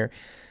insurances here.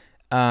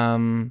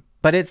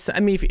 But it's, I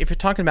mean, if you're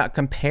talking about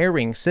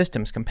comparing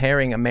systems,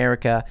 comparing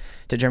America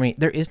to Germany,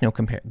 there is no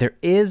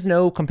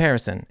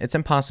comparison. It's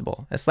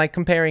impossible. It's like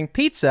comparing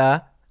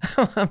pizza.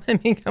 I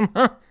mean, come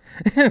on.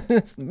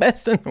 It's the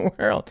best in the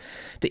world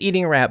to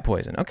eating rat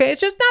poison. Okay. It's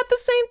just not the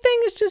same thing.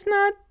 It's just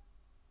not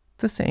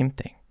the same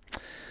thing.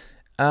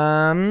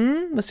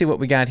 Let's see what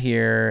we got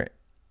here.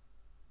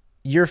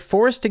 You're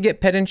forced to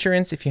get pet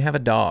insurance if you have a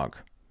dog.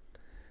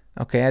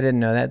 Okay. I didn't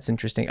know. That's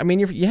interesting. I mean,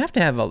 you have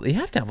to have a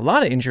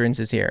lot of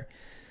insurances here.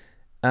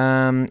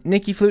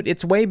 Nikki Flute,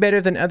 it's way better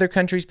than other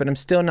countries, but I'm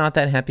still not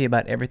that happy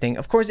about everything.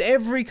 Of course,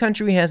 every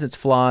country has its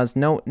flaws.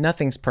 No,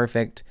 nothing's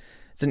perfect.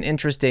 It's an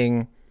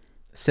interesting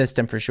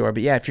system for sure.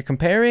 But yeah, if you're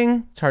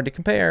comparing, it's hard to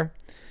compare.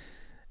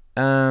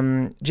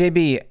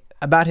 JB,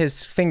 about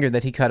his finger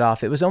that he cut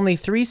off. It was only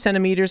 3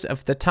 centimeters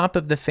of the top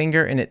of the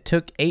finger, and it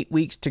took 8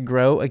 weeks to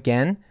grow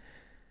again.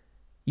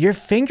 Your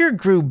finger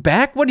grew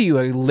back? What are you,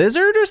 a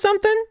lizard or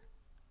something?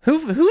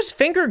 Whose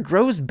finger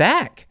grows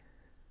back?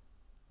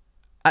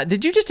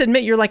 Did you just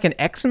admit you're like an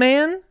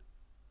X-Man?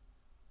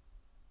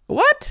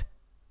 What?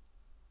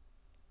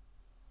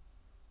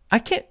 I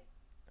can't.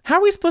 How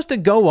are we supposed to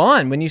go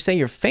on when you say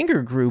your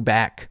finger grew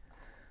back?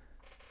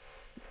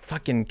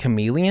 Fucking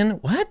chameleon?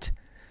 What?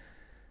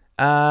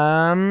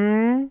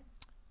 But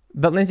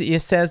Lindsay, it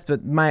says,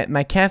 but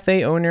my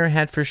cafe owner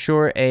had for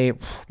sure a,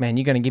 man,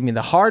 you're going to give me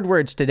the hard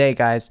words today,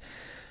 guys.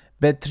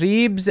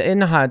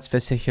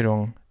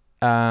 Betriebsinhaltsversicherung.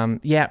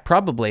 Yeah,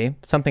 probably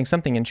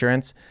something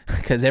insurance,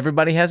 because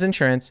everybody has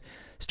insurance.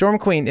 Storm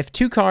Queen, if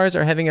 2 cars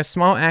are having a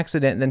small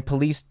accident, then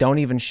police don't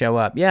even show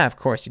up. Yeah, of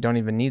course, you don't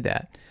even need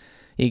that.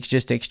 You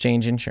just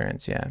exchange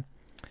insurance, yeah.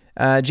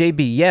 JB,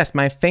 yes,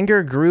 my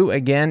finger grew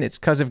again. It's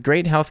because of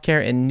great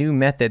healthcare and new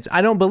methods.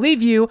 I don't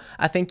believe you.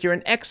 I think you're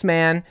an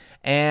X-Man,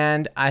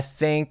 and I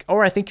think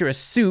you're a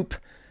soup,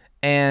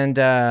 and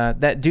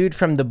that dude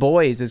from The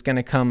Boys is going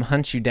to come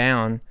hunt you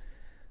down.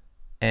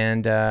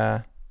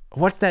 And,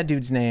 what's that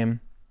dude's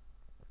name?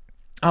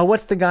 Oh,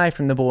 what's the guy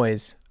from The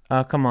Boys?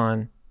 Come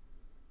on.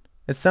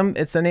 It's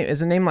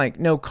a name like,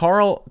 no,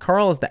 Carl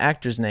is the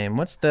actor's name.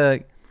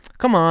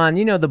 Come on,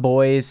 you know The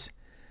Boys.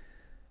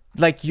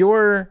 Like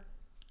your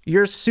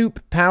soup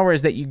power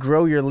is that you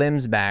grow your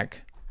limbs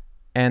back.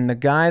 And the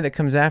guy that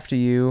comes after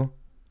you,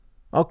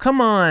 oh, come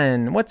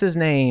on. What's his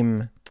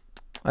name?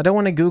 I don't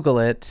want to Google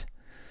it.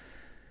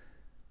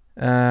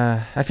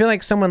 I feel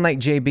like someone like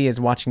JB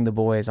is watching The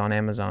Boys on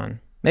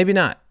Amazon. Maybe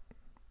not.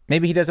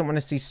 Maybe he doesn't want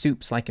to see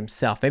soups like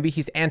himself. Maybe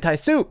he's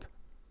anti-soup.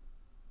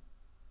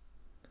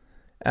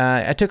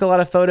 I took a lot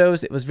of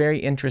photos. It was very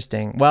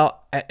interesting.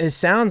 Well, it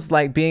sounds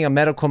like being a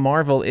medical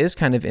marvel is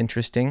kind of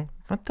interesting.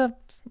 What the...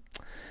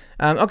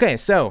 Okay,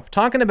 so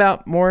talking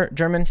about more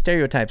German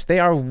stereotypes. They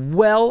are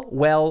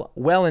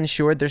well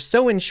insured. They're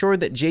so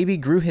insured that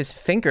JB grew his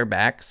finger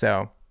back,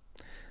 so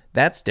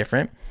that's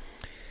different.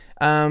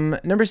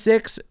 Number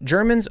 6,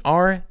 Germans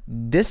are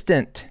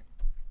distant.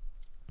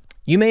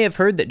 You may have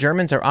heard that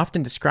Germans are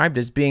often described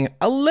as being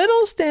a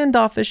little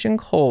standoffish and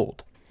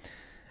cold.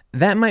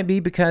 That might be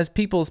because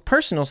people's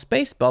personal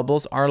space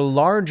bubbles are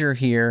larger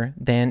here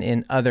than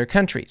in other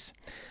countries.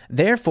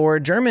 Therefore,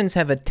 Germans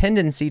have a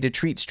tendency to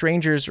treat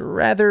strangers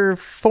rather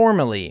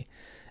formally,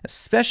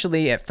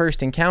 especially at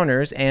first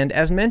encounters, and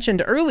as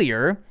mentioned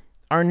earlier,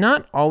 are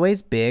not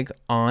always big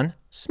on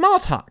small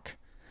talk.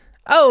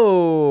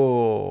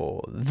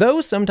 Oh,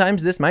 though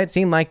sometimes this might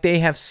seem like they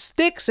have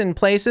sticks in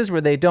places where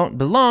they don't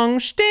belong.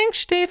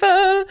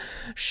 Stinkstiefel,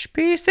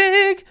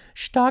 spießig,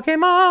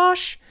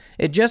 Stagemarsch.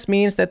 It just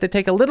means that they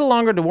take a little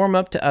longer to warm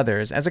up to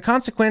others. As a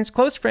consequence,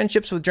 close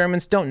friendships with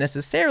Germans don't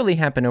necessarily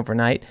happen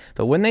overnight,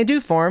 but when they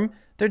do form,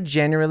 they're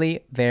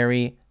generally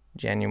very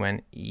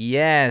genuine.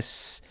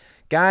 Yes.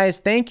 Guys,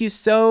 thank you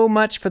so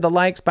much for the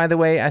likes, by the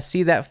way. I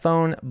see that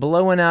phone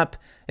blowing up.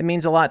 It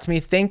means a lot to me.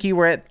 Thank you.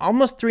 We're at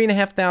almost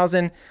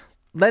 3,500.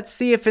 Let's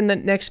see if in the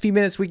next few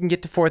minutes we can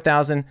get to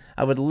 4,000.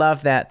 I would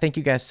love that. Thank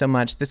you guys so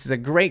much. This is a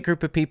great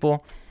group of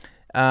people.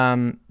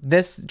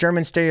 This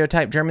German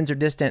stereotype, Germans are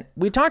distant.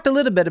 We talked a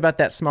little bit about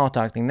that small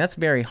talk thing. That's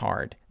very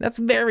hard. That's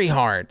very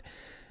hard.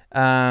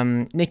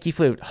 Nikki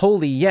Flute.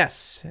 Holy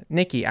yes.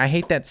 Nikki, I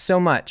hate that so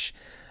much.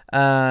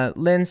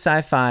 Lynn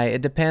Sci-Fi.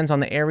 It depends on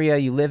the area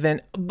you live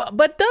in.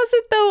 But does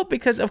it though?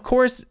 Because of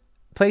course,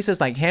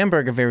 places like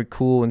Hamburg are very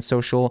cool and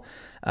social.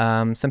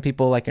 Some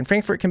people like in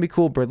Frankfurt can be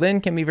cool.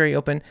 Berlin can be very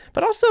open.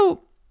 But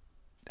also,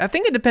 I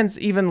think it depends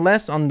even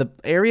less on the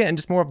area and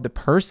just more of the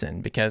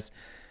person. Because,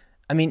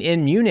 I mean,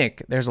 in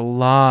Munich, there's a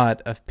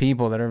lot of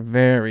people that are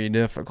very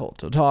difficult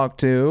to talk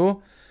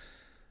to.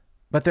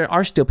 But there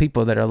are still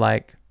people that are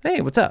like,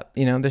 hey, what's up?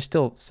 You know, there's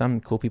still some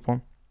cool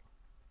people.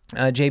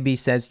 JB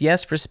says,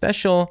 yes, for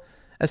special,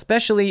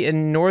 especially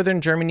in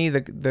northern Germany,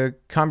 the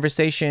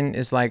conversation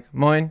is like,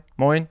 moin,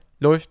 moin,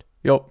 läuft,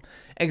 jo.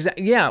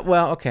 Yeah,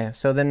 well, okay.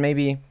 So then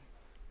maybe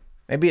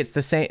it's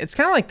the same. It's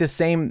kind of like the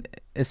same.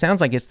 It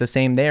sounds like it's the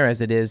same there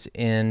as it is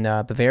in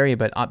Bavaria,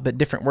 but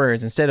different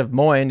words. Instead of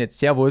moin, it's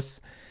servus.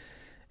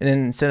 And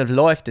then instead of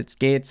läuft, it's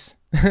geht's.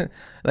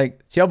 Like,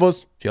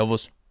 servus,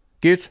 servus,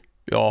 geht's,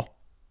 ja.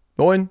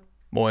 Moin,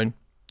 moin,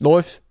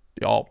 läuft,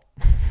 ja.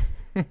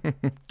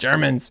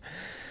 Germans.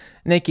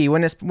 Nikki,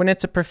 when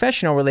it's a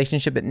professional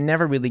relationship, it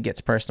never really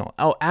gets personal.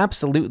 Oh,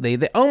 absolutely.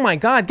 Oh my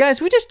God,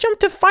 guys, we just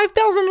jumped to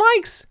 5,000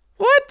 likes.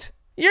 What?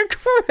 You're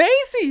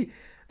crazy.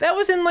 That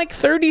was in like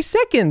 30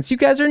 seconds. You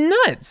guys are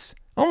nuts.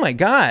 Oh my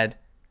God.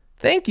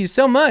 Thank you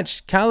so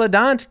much.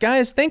 Caladant,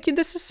 guys, thank you.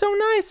 This is so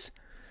nice.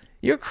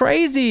 You're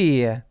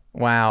crazy.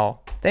 Wow.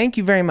 Thank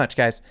you very much,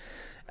 guys.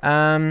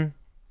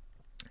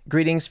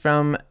 Greetings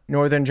from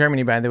northern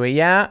Germany, by the way.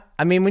 Yeah,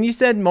 I mean, when you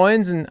said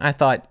Moins, and I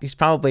thought he's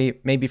probably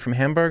maybe from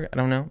Hamburg. I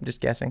don't know. I'm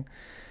just guessing.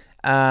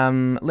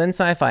 Lynn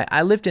Sci-Fi.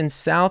 I lived in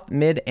South,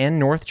 Mid, and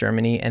North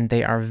Germany, and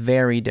they are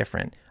very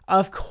different.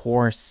 Of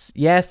course.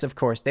 Yes, of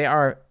course. They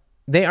are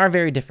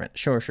very different.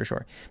 Sure.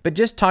 But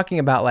just talking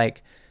about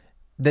like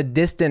the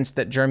distance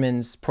that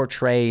Germans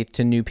portray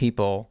to new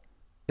people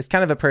is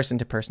kind of a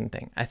person-to-person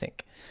thing, I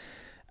think.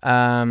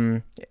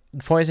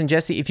 Poison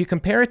Jesse, if you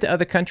compare it to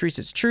other countries,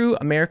 it's true.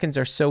 Americans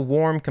are so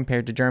warm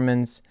compared to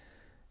Germans.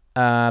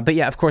 But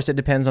yeah, of course, it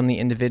depends on the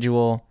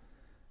individual.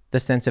 The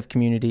sense of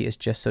community is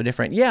just so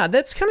different. Yeah,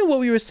 that's kind of what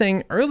we were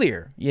saying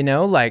earlier. You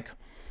know, like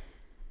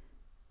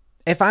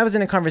if I was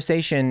in a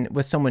conversation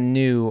with someone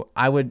new,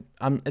 I would,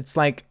 it's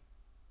like,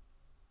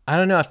 I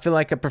don't know, I feel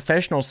like a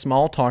professional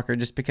small talker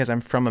just because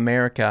I'm from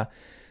America.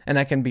 And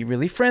I can be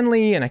really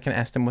friendly and I can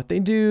ask them what they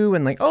do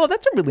and like, oh,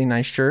 that's a really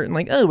nice shirt. And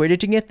like, oh, where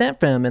did you get that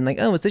from? And like,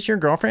 oh, is this your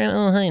girlfriend?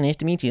 Oh, hi, nice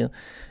to meet you.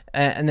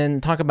 And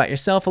then talk about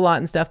yourself a lot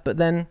and stuff. But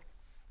then,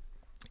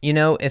 you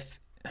know,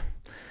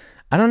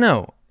 I don't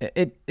know,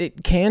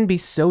 it can be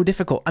so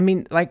difficult. I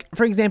mean, like,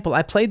 for example,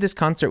 I played this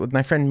concert with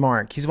my friend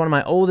Mark. He's one of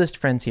my oldest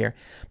friends here.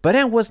 But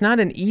it was not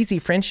an easy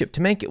friendship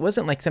to make. It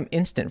wasn't like some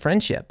instant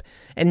friendship.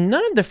 And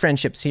none of the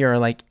friendships here are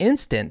like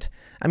instant.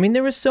 I mean,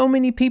 there were so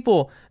many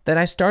people that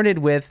I started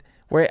with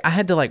where I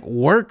had to like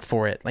work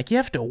for it. Like you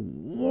have to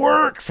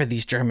work for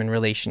these German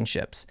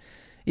relationships.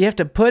 You have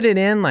to put it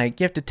in, like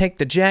you have to take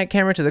the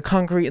jackhammer to the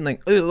concrete and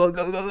like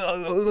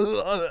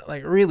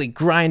really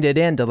grind it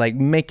in to like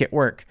make it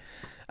work.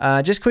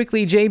 Just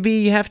quickly,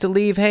 JB, you have to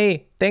leave.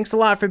 Hey, thanks a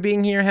lot for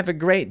being here. Have a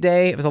great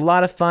day. It was a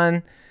lot of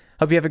fun.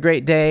 Hope you have a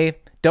great day.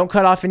 Don't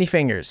cut off any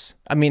fingers.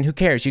 I mean, who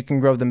cares? You can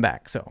grow them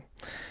back. So,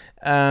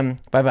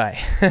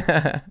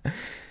 bye-bye.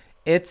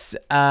 It's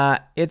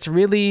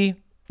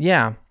really,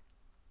 yeah.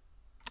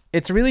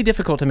 It's really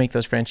difficult to make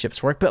those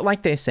friendships work, but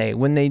like they say,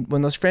 when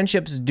those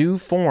friendships do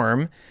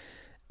form,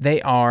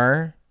 they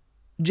are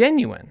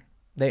genuine.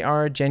 They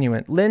are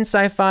genuine. Lynn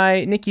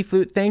Sci-Fi, Nikki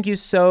Flute, thank you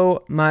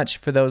so much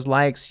for those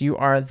likes. You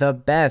are the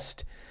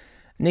best.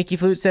 Nikki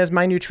Flute says,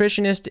 my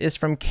nutritionist is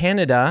from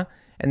Canada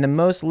and the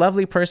most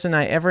lovely person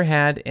I ever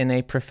had in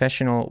a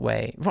professional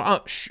way.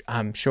 Oh,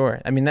 I'm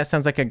sure. I mean, that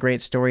sounds like a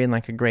great story and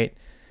like a great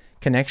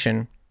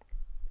connection.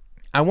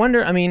 I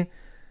wonder, I mean,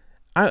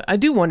 I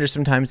do wonder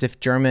sometimes if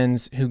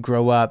Germans who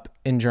grow up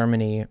in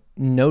Germany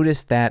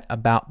notice that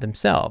about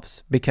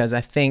themselves, because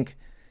I think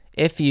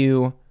if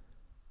you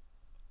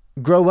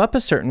grow up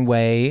a certain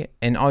way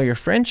and all your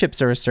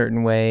friendships are a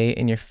certain way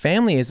and your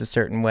family is a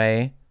certain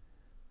way,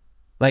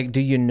 like,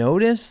 do you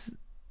notice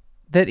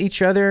that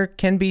each other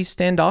can be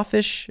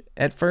standoffish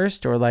at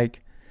first, or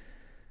like,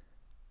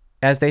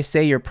 as they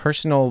say, your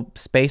personal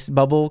space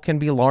bubble can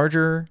be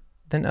larger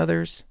than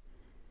others?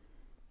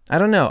 I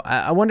don't know.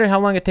 I wonder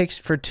how long it takes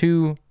for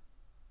two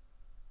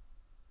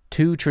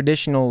two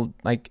traditional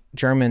like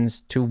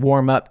Germans to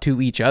warm up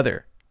to each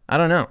other. I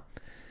don't know.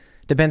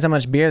 Depends how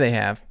much beer they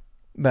have,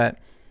 but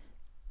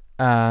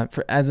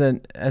as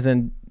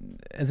an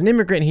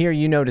immigrant here,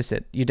 you notice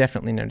it. You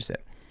definitely notice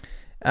it.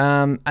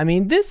 I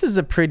mean, this is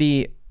a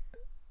pretty.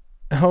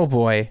 Oh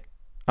boy.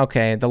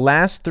 Okay, the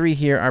last three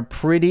here are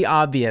pretty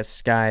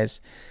obvious, guys.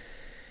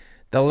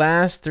 The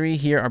last three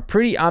here are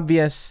pretty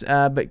obvious,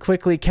 but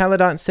quickly,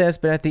 Caledon says,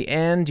 but at the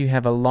end, you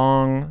have a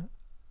lifelong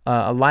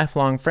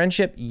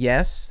friendship.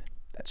 Yes,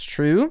 that's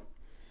true.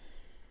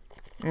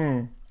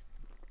 And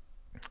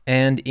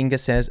Inga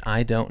says,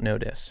 I don't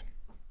notice.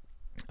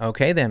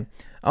 Okay, then.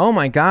 Oh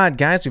my God,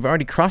 guys, we've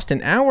already crossed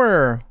an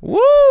hour.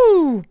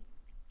 Woo!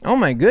 Oh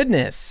my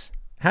goodness.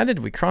 How did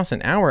we cross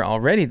an hour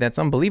already? That's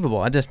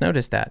unbelievable. I just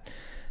noticed that.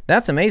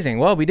 That's amazing.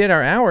 Well, we did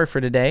our hour for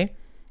today.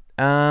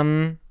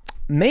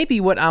 Maybe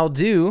what I'll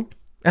do,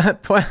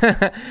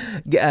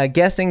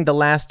 guessing the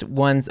last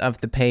ones of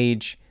the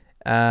page,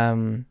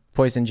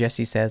 Poison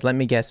Jesse says, let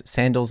me guess,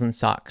 sandals and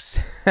socks.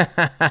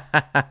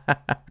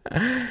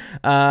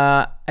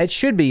 It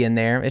should be in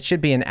there. It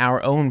should be in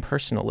our own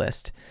personal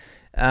list.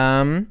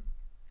 There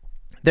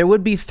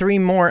would be three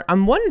more.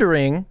 I'm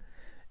wondering,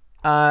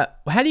 how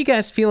do you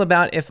guys feel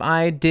about if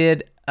I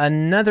did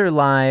another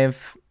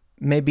live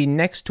maybe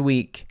next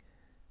week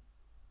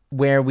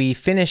where we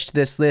finished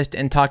this list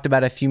and talked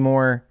about a few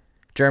more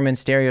German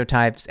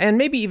stereotypes and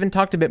maybe even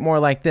talked a bit more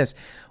like this?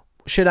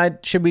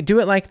 Should we do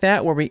it like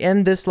that where we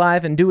end this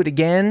live and do it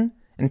again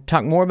and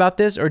talk more about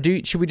this, or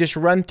should we just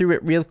run through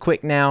it real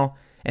quick now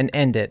and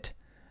end it?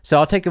 So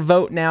I'll take a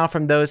vote now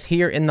from those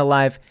here in the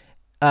live.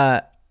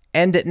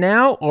 End it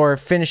now or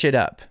finish it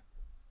up.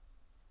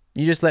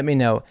 You just let me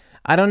know.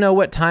 I don't know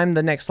what time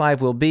the next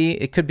live will be.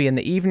 It could be in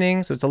the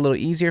evening, so it's a little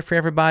easier for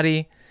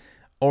everybody,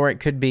 or it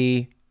could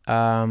be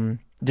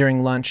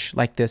during lunch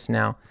like this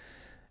now.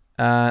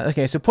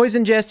 Okay, so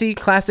Poison Jesse,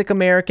 classic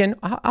American.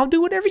 I'll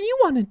do whatever you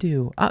want to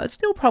do.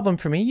 It's no problem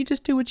for me. You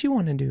just do what you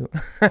want to do.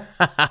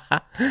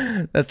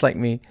 That's like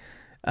me.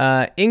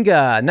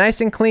 Inga,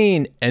 nice and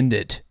clean. End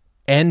it.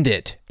 End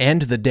it.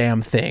 End the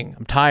damn thing.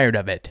 I'm tired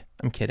of it.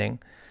 I'm kidding.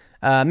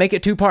 Make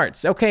it 2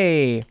 parts.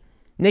 Okay.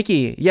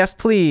 Nikki, yes,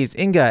 please.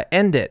 Inga,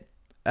 end it.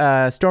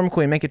 Storm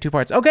Queen, make it 2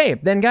 parts. Okay,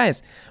 then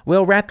guys,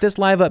 we'll wrap this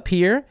live up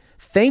here.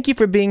 Thank you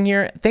for being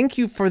here. Thank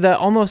you for the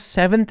almost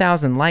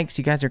 7,000 likes.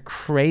 You guys are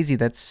crazy.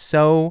 That's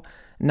so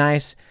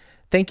nice.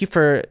 Thank you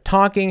for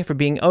talking, for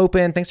being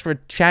open. Thanks for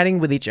chatting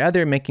with each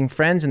other, making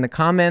friends in the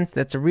comments.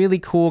 That's really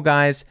cool,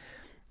 guys.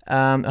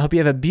 I hope you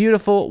have a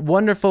beautiful,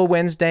 wonderful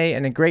Wednesday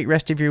and a great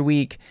rest of your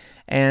week.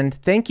 And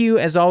thank you,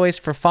 as always,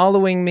 for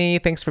following me.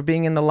 Thanks for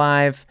being in the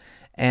live.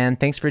 And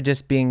thanks for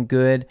just being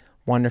good,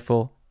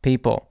 wonderful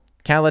people.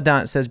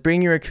 Caledon says,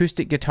 bring your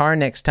acoustic guitar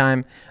next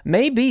time.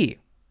 Maybe.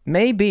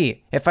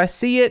 If I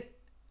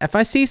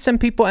see some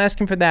people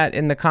asking for that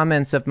in the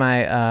comments of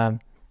my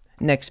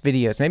next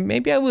videos,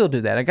 maybe I will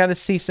do that. I got to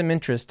see some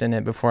interest in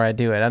it before I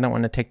do it. I don't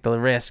want to take the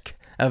risk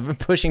of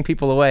pushing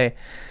people away.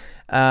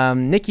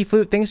 Nikki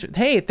Flute,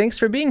 thanks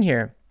for being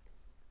here.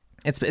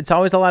 It's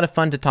always a lot of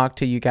fun to talk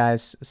to you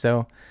guys.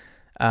 So,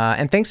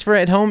 and thanks for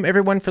at home,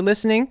 everyone, for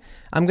listening.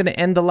 I'm going to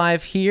end the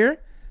live here.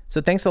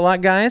 So thanks a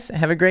lot, guys.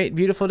 Have a great,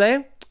 beautiful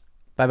day.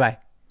 Bye-bye.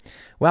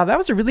 Wow, that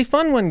was a really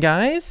fun one,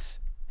 guys.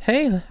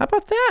 Hey, how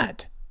about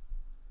that?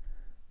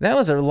 That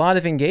was a lot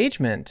of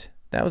engagement.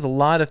 That was a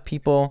lot of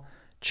people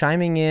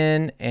chiming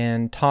in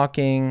and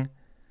talking,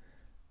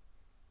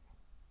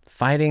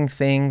 fighting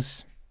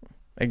things,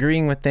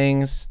 agreeing with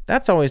things.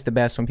 That's always the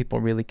best when people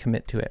really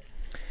commit to it.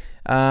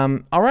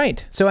 All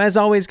right. So as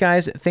always,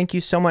 guys, thank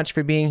you so much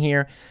for being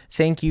here.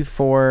 Thank you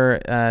for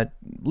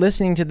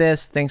listening to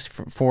this. Thanks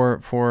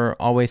for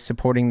always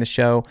supporting the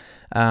show.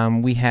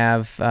 We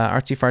have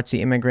Artsy Fartsy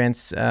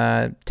Immigrants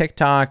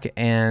TikTok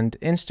and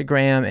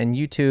Instagram and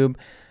YouTube.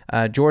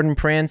 Jordan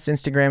Prince,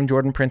 Instagram,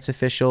 Jordan Prince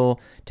Official,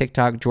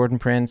 TikTok, Jordan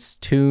Prince,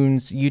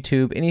 Tunes,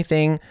 YouTube,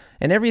 anything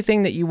and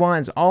everything that you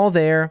want is all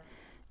there.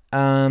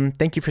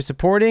 Thank you for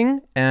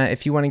supporting.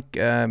 If you want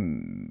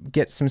to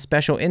get some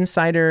special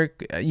insider,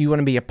 you want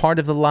to be a part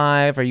of the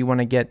live, or you want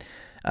to get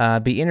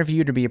be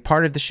interviewed or be a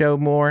part of the show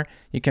more,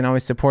 you can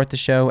always support the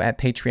show at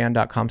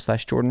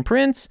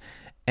patreon.com/JordanPrince.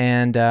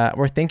 And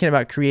we're thinking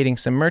about creating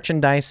some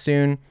merchandise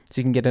soon,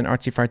 so you can get an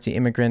Artsy Fartsy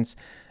Immigrants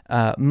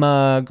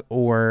mug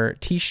or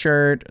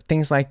t-shirt,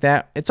 things like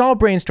that. It's all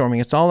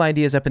brainstorming. It's all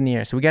ideas up in the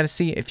air. So we got to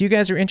see. If you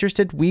guys are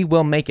interested, we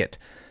will make it.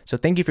 So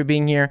thank you for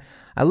being here.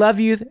 I love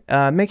you.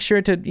 Make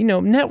sure to,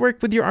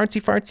 network with your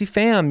Artsy Fartsy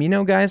fam.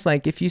 Guys,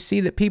 like if you see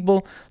that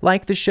people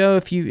like the show,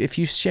 if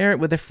you share it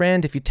with a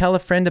friend, if you tell a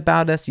friend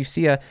about us, you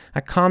see a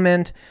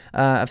comment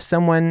of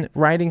someone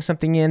writing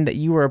something in that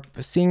you are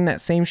seeing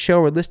that same show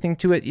or listening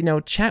to it,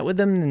 chat with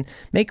them and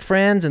make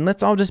friends, and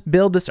let's all just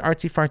build this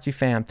Artsy Fartsy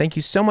fam. Thank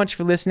you so much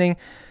for listening,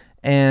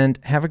 and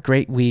have a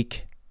great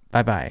week.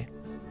 Bye-bye.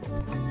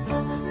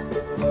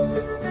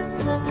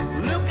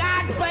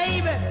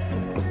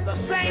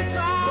 Saints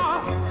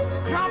are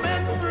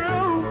coming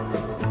through,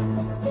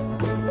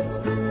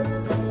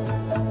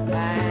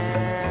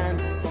 and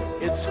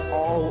it's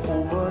all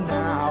over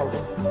now.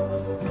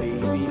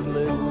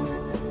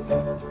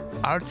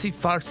 Artsy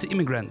Fartsy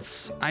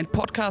Immigrants, ein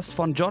Podcast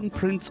von John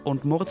Prince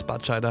und Moritz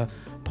Batscheider,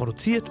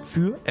 produziert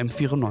für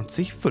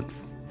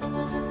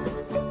M94.5.